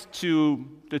right to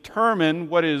determine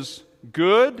what is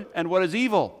good and what is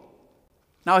evil.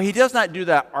 Now, he does not do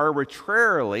that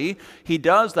arbitrarily. He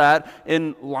does that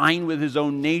in line with his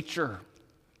own nature.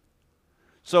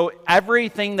 So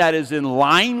everything that is in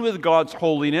line with God's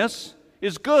holiness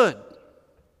is good.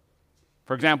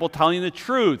 For example, telling the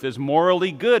truth is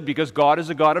morally good because God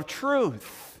is a God of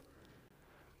truth.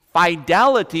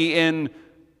 Fidelity in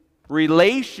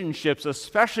relationships,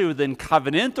 especially within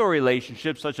covenantal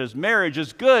relationships such as marriage,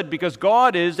 is good because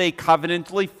God is a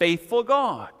covenantally faithful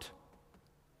God.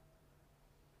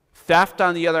 Theft,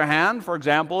 on the other hand, for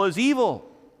example, is evil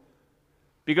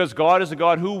because God is a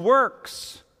God who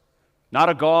works, not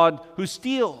a God who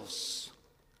steals.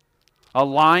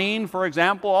 Lying, for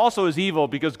example, also is evil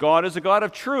because God is a God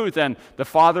of truth, and the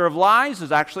father of lies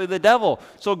is actually the devil.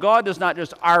 So God does not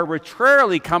just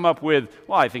arbitrarily come up with,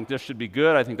 well, I think this should be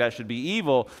good, I think that should be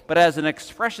evil, but as an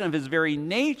expression of his very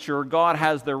nature, God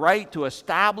has the right to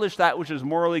establish that which is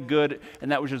morally good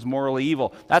and that which is morally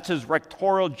evil. That's his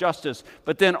rectoral justice.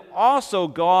 But then also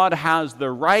God has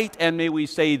the right, and may we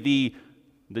say the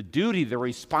duty, the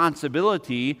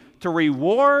responsibility to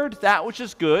reward that which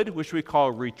is good, which we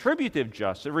call retributive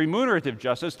justice, remunerative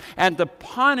justice, and to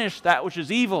punish that which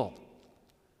is evil,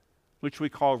 which we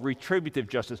call retributive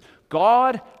justice.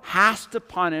 God has to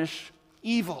punish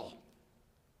evil.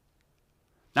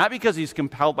 Not because he's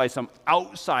compelled by some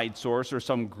outside source or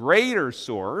some greater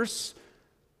source,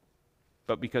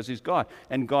 but because he's God.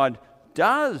 And God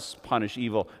does punish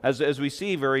evil, as we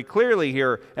see very clearly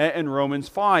here in Romans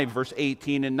 5, verse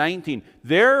 18 and 19.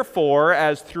 Therefore,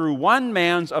 as through one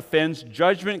man's offense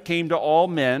judgment came to all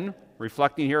men,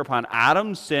 reflecting here upon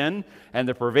Adam's sin and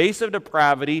the pervasive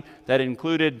depravity that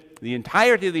included the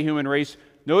entirety of the human race,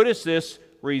 notice this,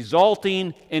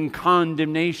 resulting in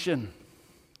condemnation.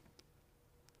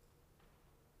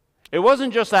 It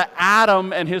wasn't just that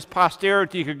Adam and his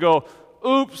posterity could go,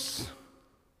 oops,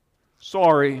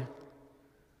 sorry,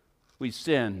 we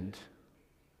sinned.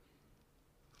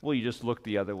 Will you just look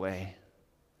the other way?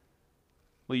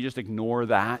 Will you just ignore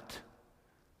that?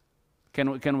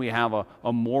 Can we have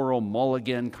a moral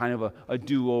mulligan, kind of a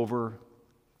do-over?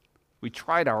 We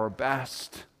tried our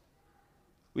best.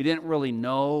 We didn't really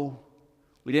know.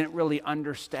 We didn't really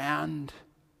understand.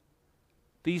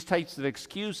 These types of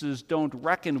excuses don't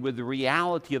reckon with the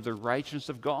reality of the righteousness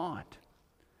of God.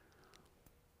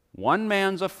 One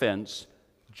man's offense,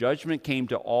 judgment came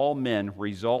to all men,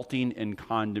 resulting in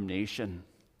condemnation.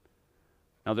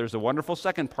 Now there's a wonderful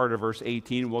second part of verse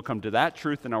 18. We'll come to that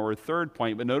truth in our third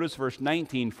point. But notice verse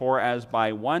 19, for as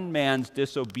by one man's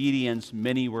disobedience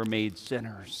many were made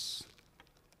sinners.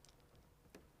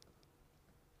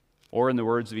 Or in the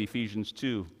words of Ephesians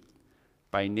 2,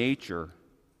 by nature,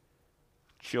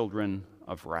 children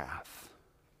of wrath.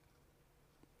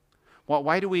 Well,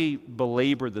 why do we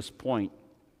belabor this point?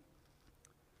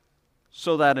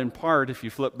 So that in part, if you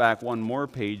flip back one more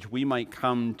page, we might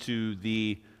come to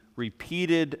the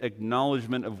repeated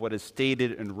acknowledgement of what is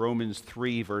stated in Romans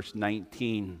 3, verse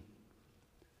 19.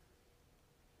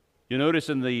 You notice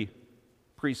in the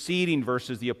preceding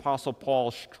verses, the Apostle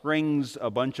Paul strings a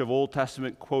bunch of Old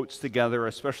Testament quotes together,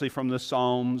 especially from the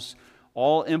Psalms,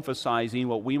 all emphasizing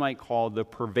what we might call the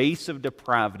pervasive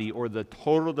depravity or the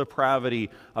total depravity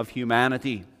of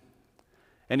humanity.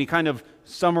 And he kind of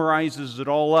summarizes it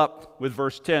all up with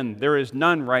verse 10. There is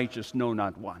none righteous, no,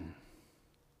 not one.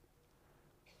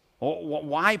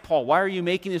 Why, Paul? Why are you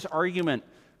making this argument?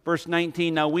 Verse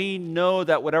 19, now we know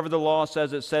that whatever the law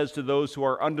says, it says to those who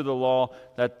are under the law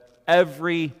that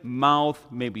every mouth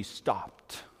may be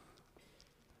stopped,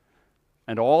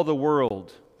 and all the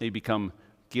world may become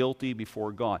guilty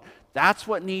before God. That's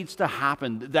what needs to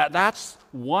happen. That's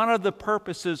one of the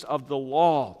purposes of the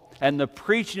law and the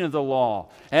preaching of the law.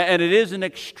 And it is an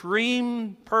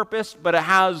extreme purpose, but it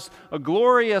has a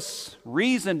glorious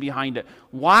reason behind it.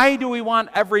 Why do we want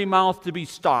every mouth to be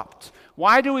stopped?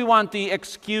 Why do we want the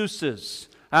excuses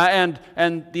and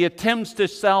the attempts to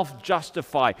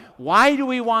self-justify? Why do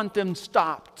we want them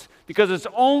stopped? Because it's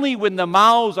only when the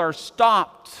mouths are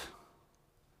stopped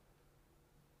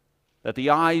that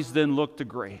the eyes then look to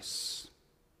grace.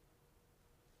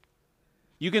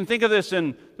 You can think of this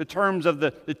in the terms of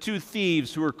the two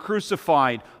thieves who were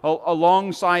crucified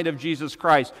alongside of Jesus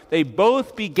Christ. They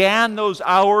both began those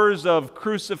hours of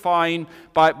crucifying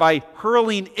by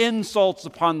hurling insults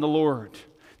upon the Lord.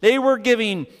 They were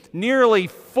giving nearly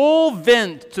full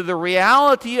vent to the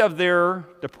reality of their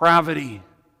depravity.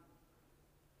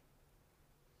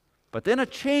 But then a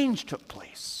change took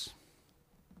place.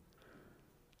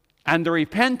 And the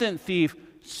repentant thief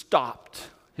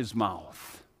stopped his mouth.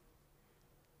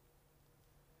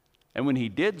 And when he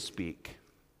did speak,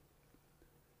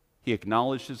 he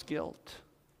acknowledged his guilt.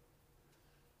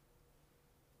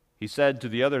 He said to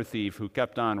the other thief who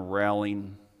kept on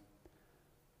railing,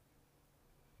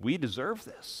 "We deserve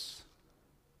this.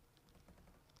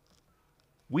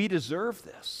 We deserve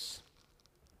this."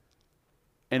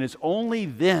 And it's only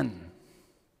then,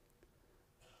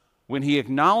 when he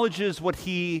acknowledges what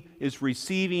he is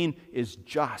receiving is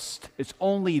just, it's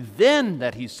only then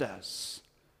that he says,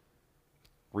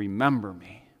 "Remember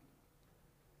me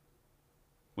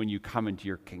when you come into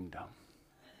your kingdom."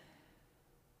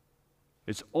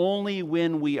 It's only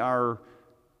when we are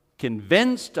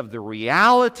convinced of the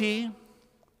reality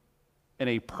in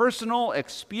a personal,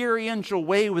 experiential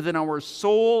way within our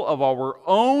soul of our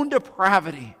own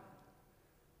depravity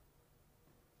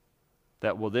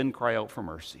that will then cry out for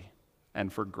mercy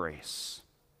and for grace.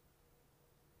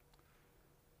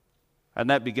 And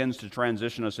that begins to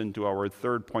transition us into our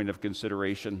third point of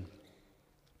consideration,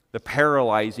 the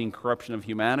paralyzing corruption of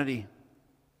humanity.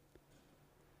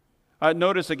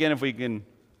 Notice again, if we can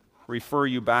refer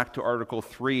you back to Article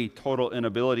 3, total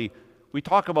inability. We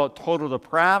talk about total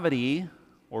depravity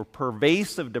or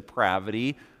pervasive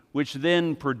depravity, which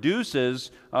then produces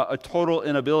a total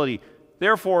inability.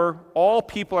 Therefore, all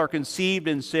people are conceived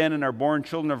in sin and are born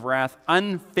children of wrath,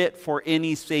 unfit for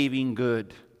any saving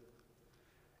good,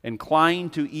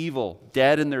 inclined to evil,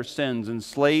 dead in their sins, and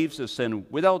slaves of sin.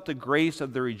 Without the grace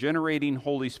of the regenerating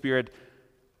Holy Spirit,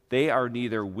 they are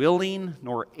neither willing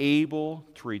nor able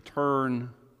to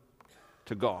return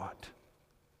to God.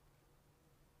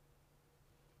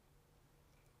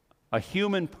 A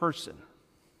human person,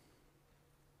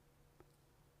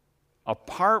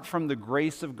 apart from the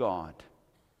grace of God,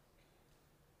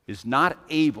 is not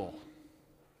able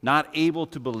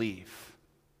to believe,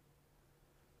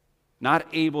 not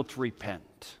able to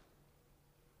repent,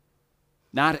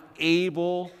 not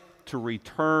able to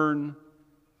return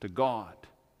to God.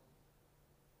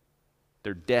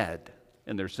 They're dead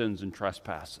in their sins and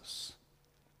trespasses.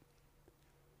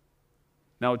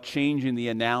 Now, changing the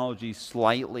analogy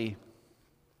slightly,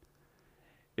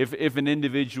 if an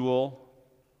individual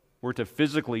were to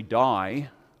physically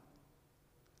die,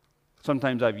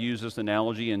 sometimes I've used this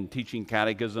analogy in teaching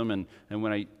catechism and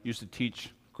when I used to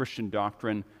teach Christian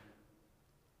doctrine.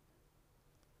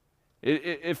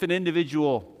 If an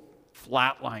individual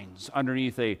flatlines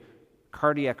underneath a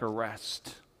cardiac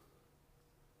arrest,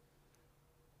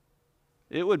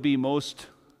 it would be most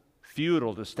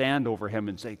futile to stand over him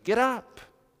and say, "Get up.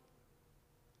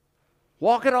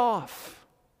 Walk it off."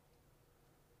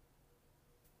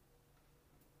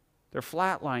 They're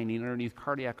flatlining underneath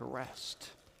cardiac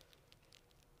arrest.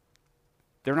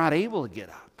 They're not able to get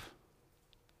up.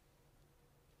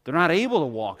 They're not able to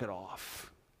walk it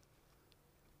off.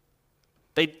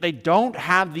 They don't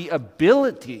have the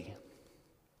ability.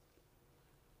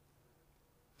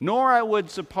 Nor, I would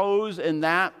suppose, in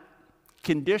that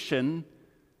condition,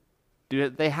 do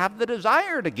they have the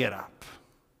desire to get up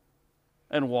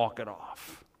and walk it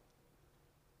off.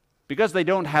 Because they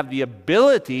don't have the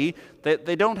ability,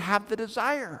 they don't have the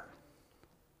desire.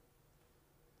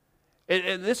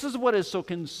 And this is what is so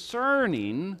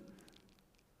concerning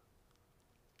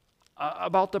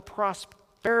about the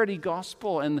prosperity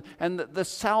gospel and the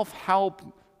self-help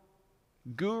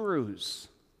gurus.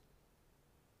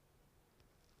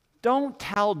 Don't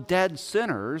tell dead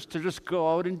sinners to just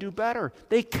go out and do better.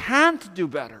 They can't do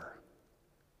better.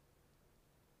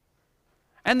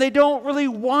 And they don't really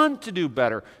want to do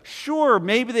better. Sure,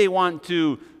 maybe they want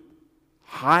to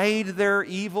hide their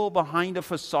evil behind a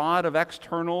facade of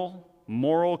external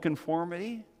moral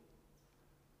conformity.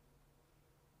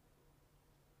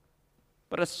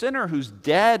 But a sinner who's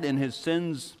dead in his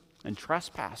sins and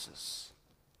trespasses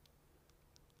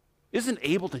isn't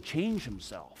able to change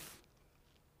himself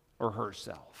or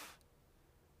herself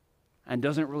and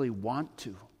doesn't really want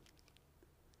to.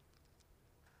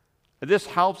 This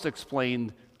helps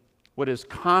explain what is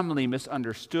commonly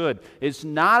misunderstood. It's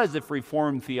not as if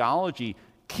Reformed theology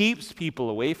keeps people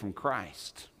away from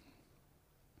Christ.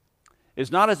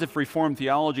 It's not as if Reformed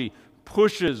theology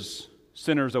pushes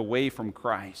sinners away from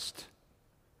Christ.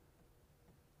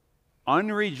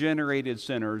 Unregenerated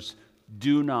sinners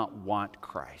do not want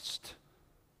Christ.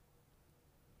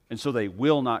 And so they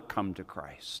will not come to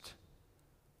Christ.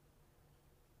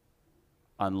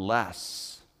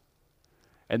 Unless.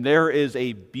 And there is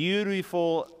a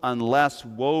beautiful unless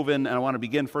woven, and I want to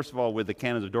begin first of all with the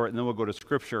Canons of Dort, and then we'll go to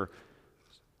Scripture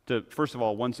to, first of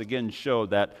all, once again show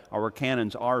that our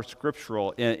canons are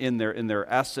scriptural in their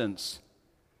essence.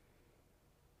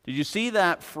 Did you see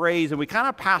that phrase? And we kind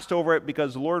of passed over it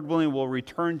because, Lord willing, we'll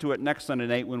return to it next Sunday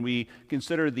night when we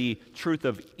consider the truth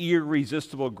of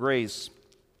irresistible grace.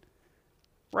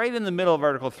 Right in the middle of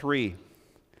Article 3.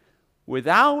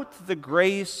 Without the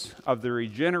grace of the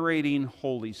regenerating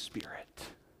Holy Spirit.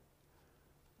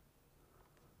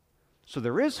 So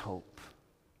there is hope.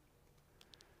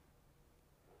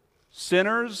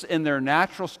 Sinners in their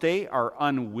natural state are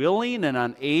unwilling and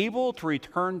unable to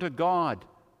return to God.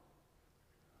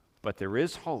 But there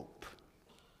is hope.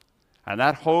 And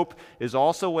that hope is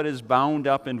also what is bound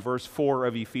up in verse 4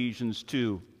 of Ephesians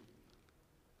 2.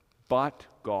 But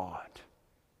God,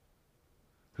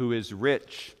 who is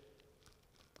rich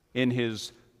in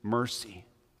His mercy,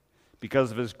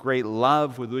 because of His great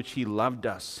love with which He loved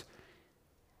us,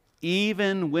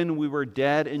 even when we were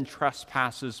dead in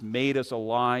trespasses, made us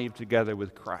alive together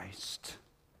with Christ.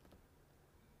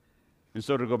 And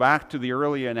so to go back to the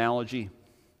earlier analogy,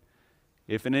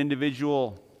 if an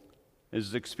individual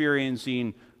is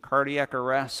experiencing cardiac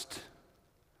arrest,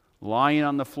 lying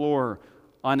on the floor,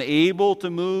 unable to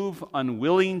move,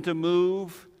 unwilling to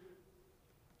move,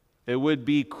 it would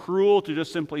be cruel to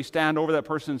just simply stand over that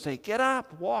person and say, "Get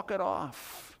up, walk it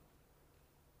off."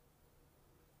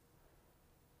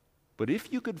 But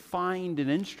if you could find an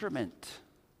instrument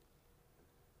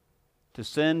to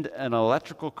send an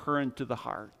electrical current to the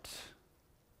heart,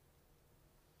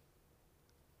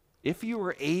 if you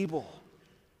were able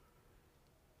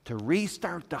to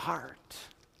restart the heart,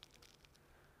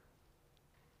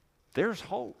 there's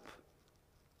hope.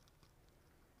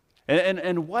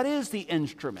 And what is the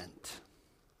instrument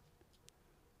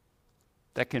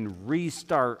that can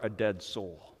restart a dead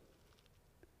soul?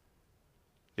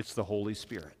 It's the Holy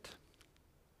Spirit.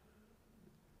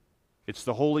 It's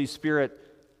the Holy Spirit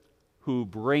who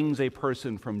brings a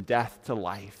person from death to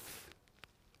life.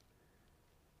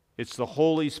 It's the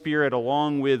Holy Spirit,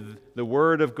 along with the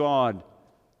Word of God,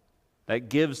 that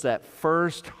gives that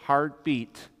first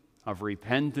heartbeat of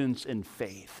repentance and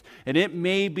faith. And it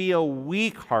may be a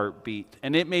weak heartbeat,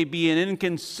 and it may be an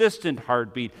inconsistent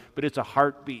heartbeat, but it's a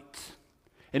heartbeat.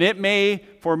 And it may,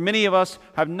 for many of us,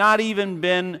 have not even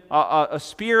been a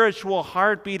spiritual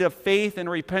heartbeat of faith and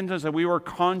repentance that we were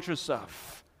conscious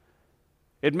of.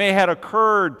 It may have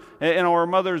occurred in our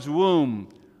mother's womb,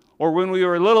 or when we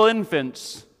were little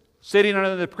infants, sitting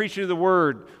under the preaching of the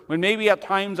Word, when maybe at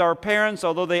times our parents,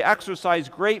 although they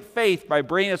exercised great faith by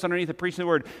bringing us underneath the preaching of the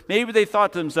Word, maybe they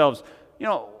thought to themselves,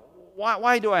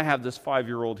 why do I have this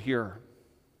 5-year-old here?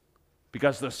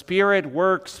 Because the Spirit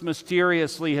works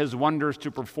mysteriously His wonders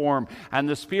to perform, and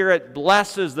the Spirit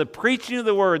blesses the preaching of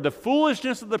the Word, the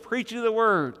foolishness of the preaching of the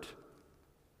Word,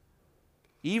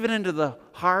 even into the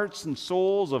hearts and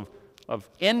souls of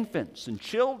infants and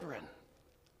children.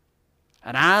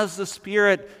 And as the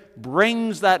Spirit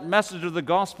brings that message of the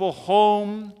gospel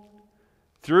home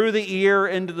through the ear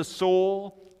into the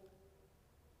soul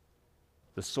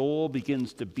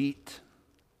begins to beat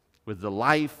with the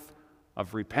life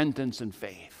of repentance and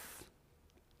faith.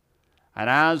 And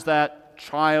as that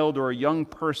child or a young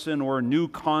person or a new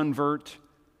convert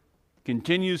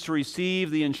continues to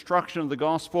receive the instruction of the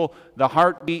gospel, the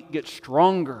heartbeat gets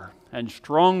stronger and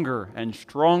stronger and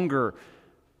stronger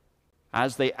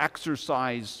as they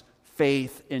exercise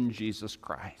faith in Jesus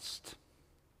Christ.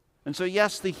 And so,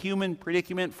 yes, the human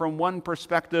predicament from one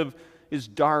perspective is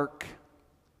dark.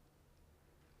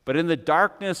 But in the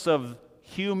darkness of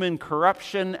human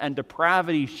corruption and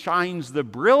depravity shines the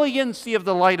brilliancy of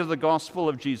the light of the gospel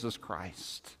of Jesus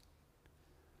Christ.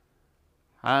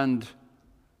 And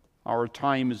our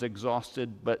time is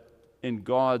exhausted, but in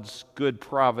God's good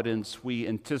providence, we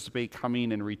anticipate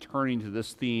coming and returning to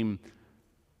this theme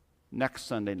next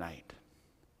Sunday night.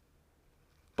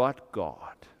 But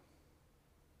God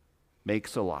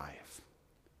makes alive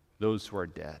those who are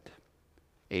dead.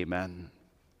 Amen.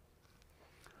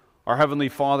 Our Heavenly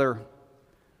Father,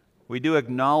 we do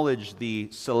acknowledge the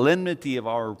solemnity of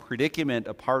our predicament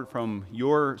apart from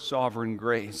your sovereign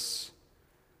grace.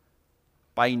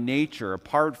 By nature,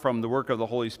 apart from the work of the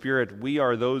Holy Spirit, we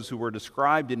are those who were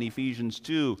described in Ephesians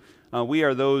 2. We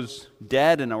are those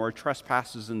dead in our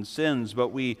trespasses and sins, but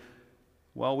we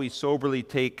soberly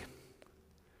take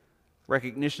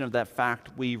recognition of that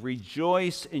fact. We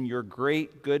rejoice in your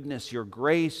great goodness, your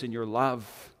grace, and your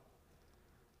love.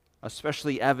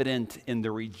 especially evident in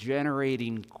the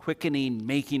regenerating, quickening,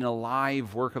 making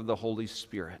alive work of the Holy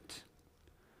Spirit.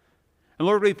 And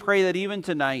Lord, we pray that even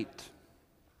tonight,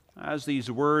 as these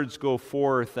words go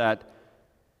forth, that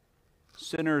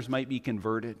sinners might be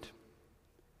converted,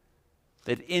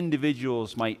 that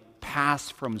individuals might pass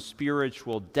from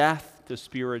spiritual death to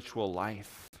spiritual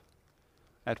life,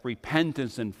 that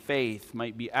repentance and faith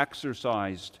might be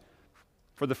exercised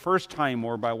for the first time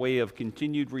or by way of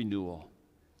continued renewal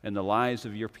in the lives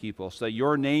of your people, so that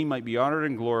your name might be honored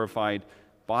and glorified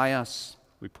by us.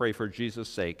 We pray for Jesus'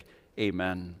 sake.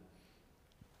 Amen.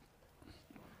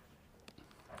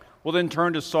 We'll then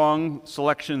turn to song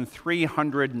selection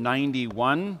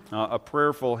 391, a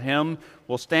prayerful hymn.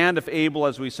 We'll stand, if able,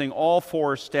 as we sing all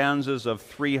four stanzas of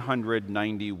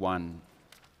 391.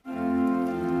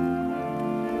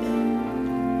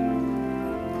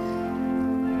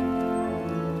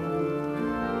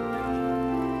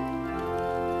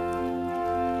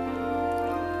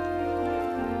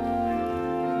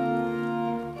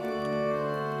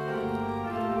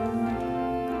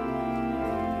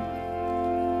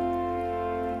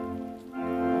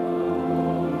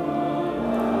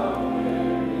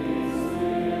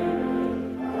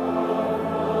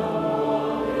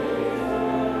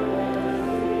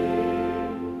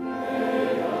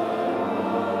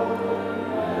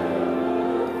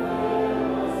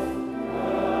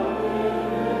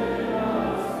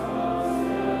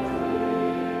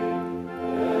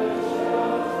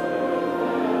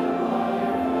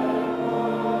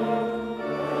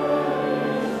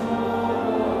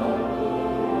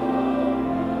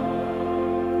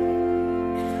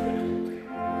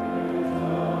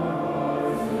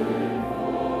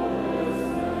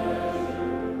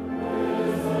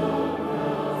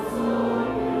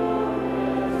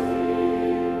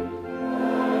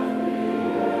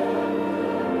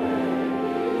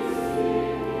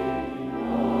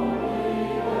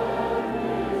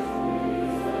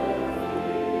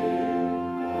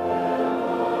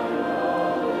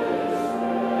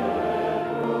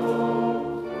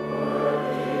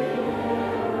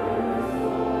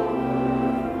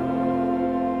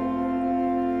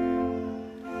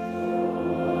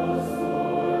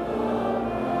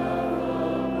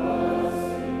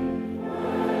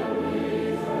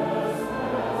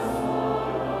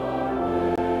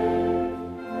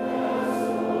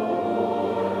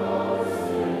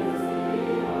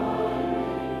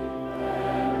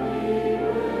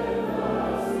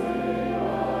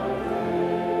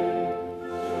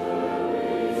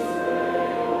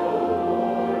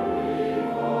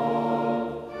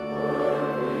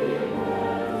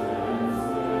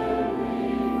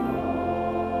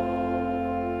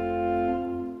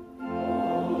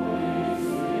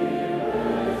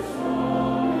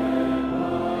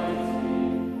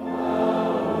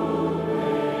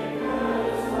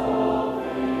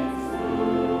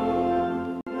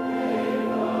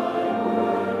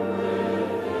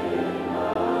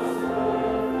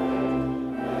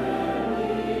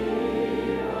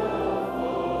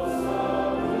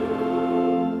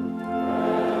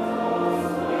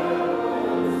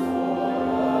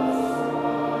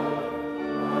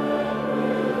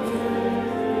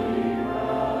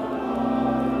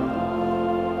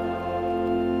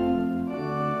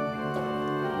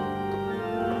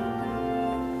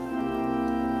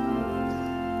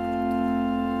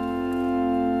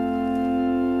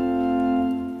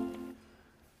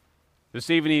 This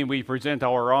evening we present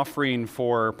our offering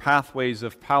for Pathways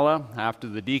of Pella. After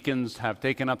the deacons have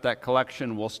taken up that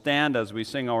collection, we'll stand as we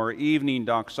sing our evening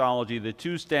doxology, the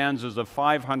two stanzas of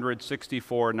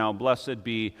 564, Now Blessed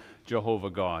Be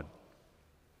Jehovah God.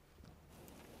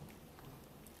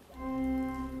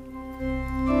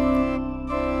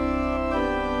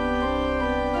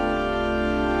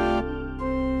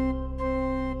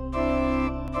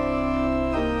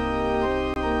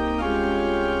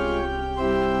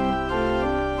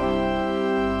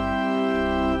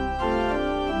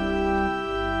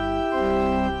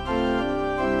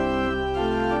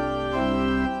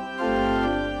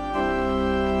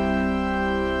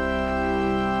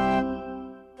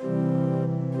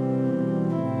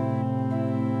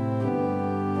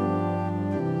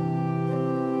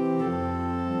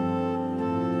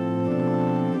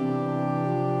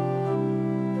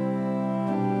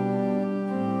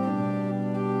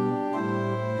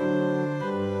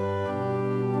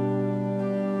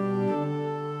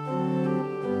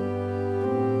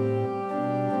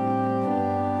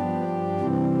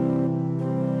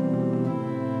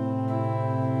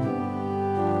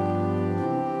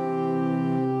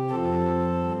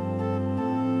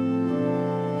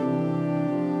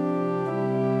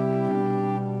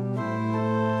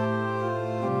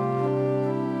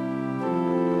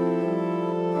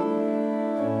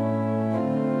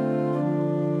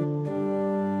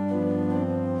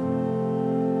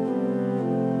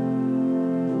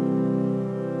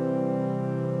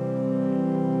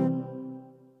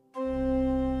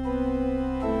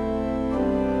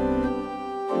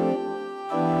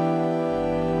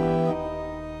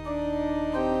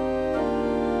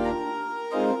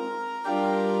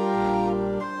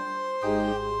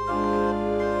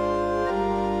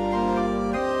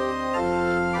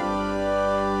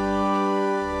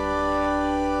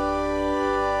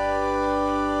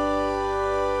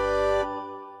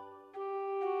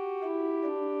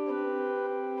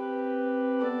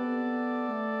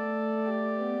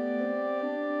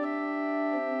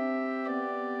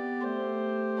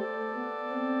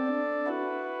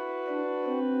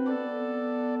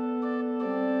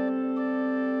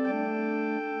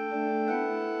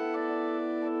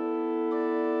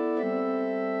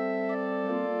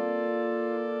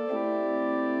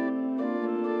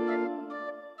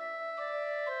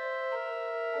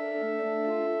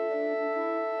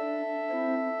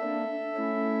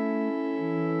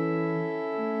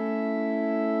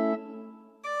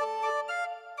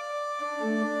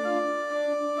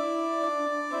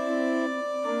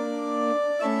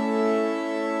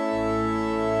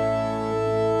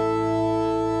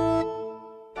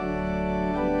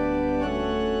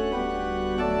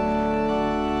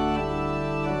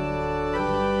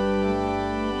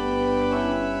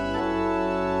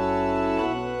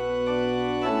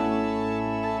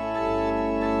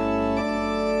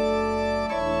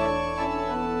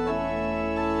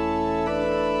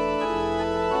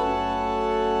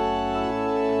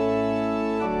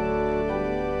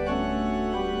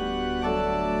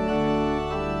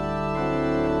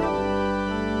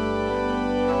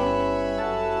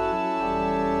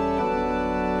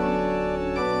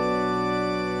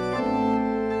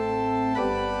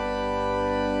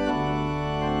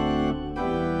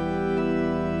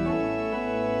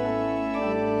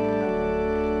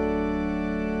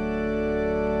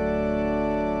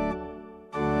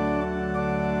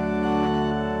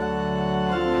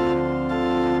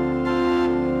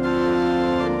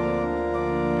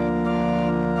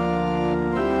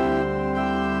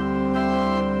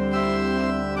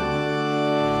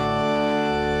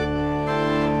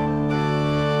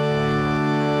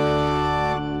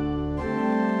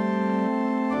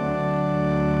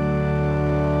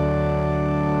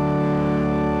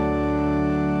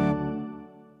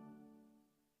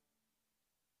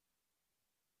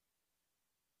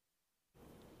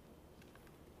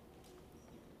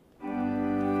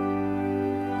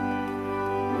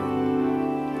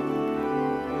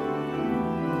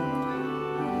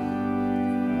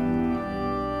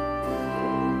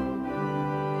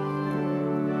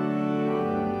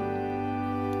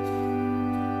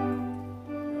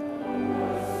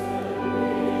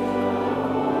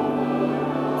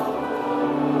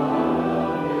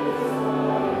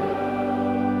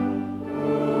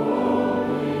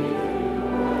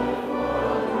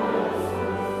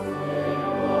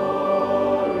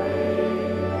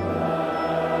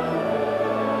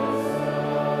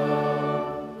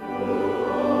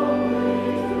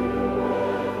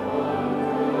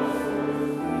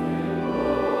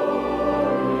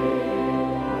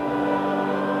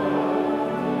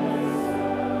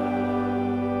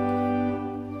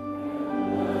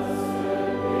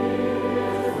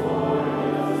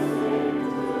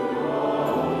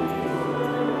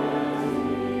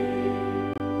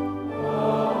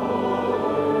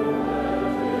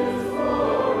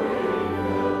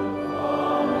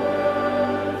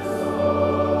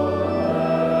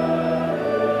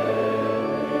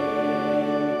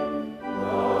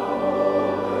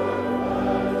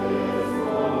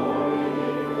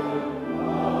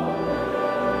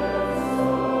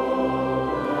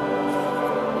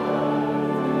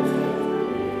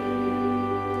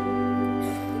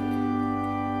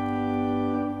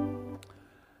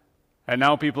 And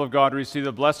now, people of God, receive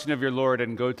the blessing of your Lord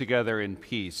and go together in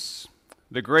peace.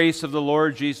 The grace of the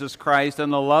Lord Jesus Christ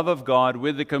and the love of God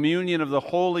with the communion of the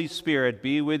Holy Spirit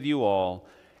be with you all.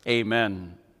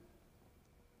 Amen.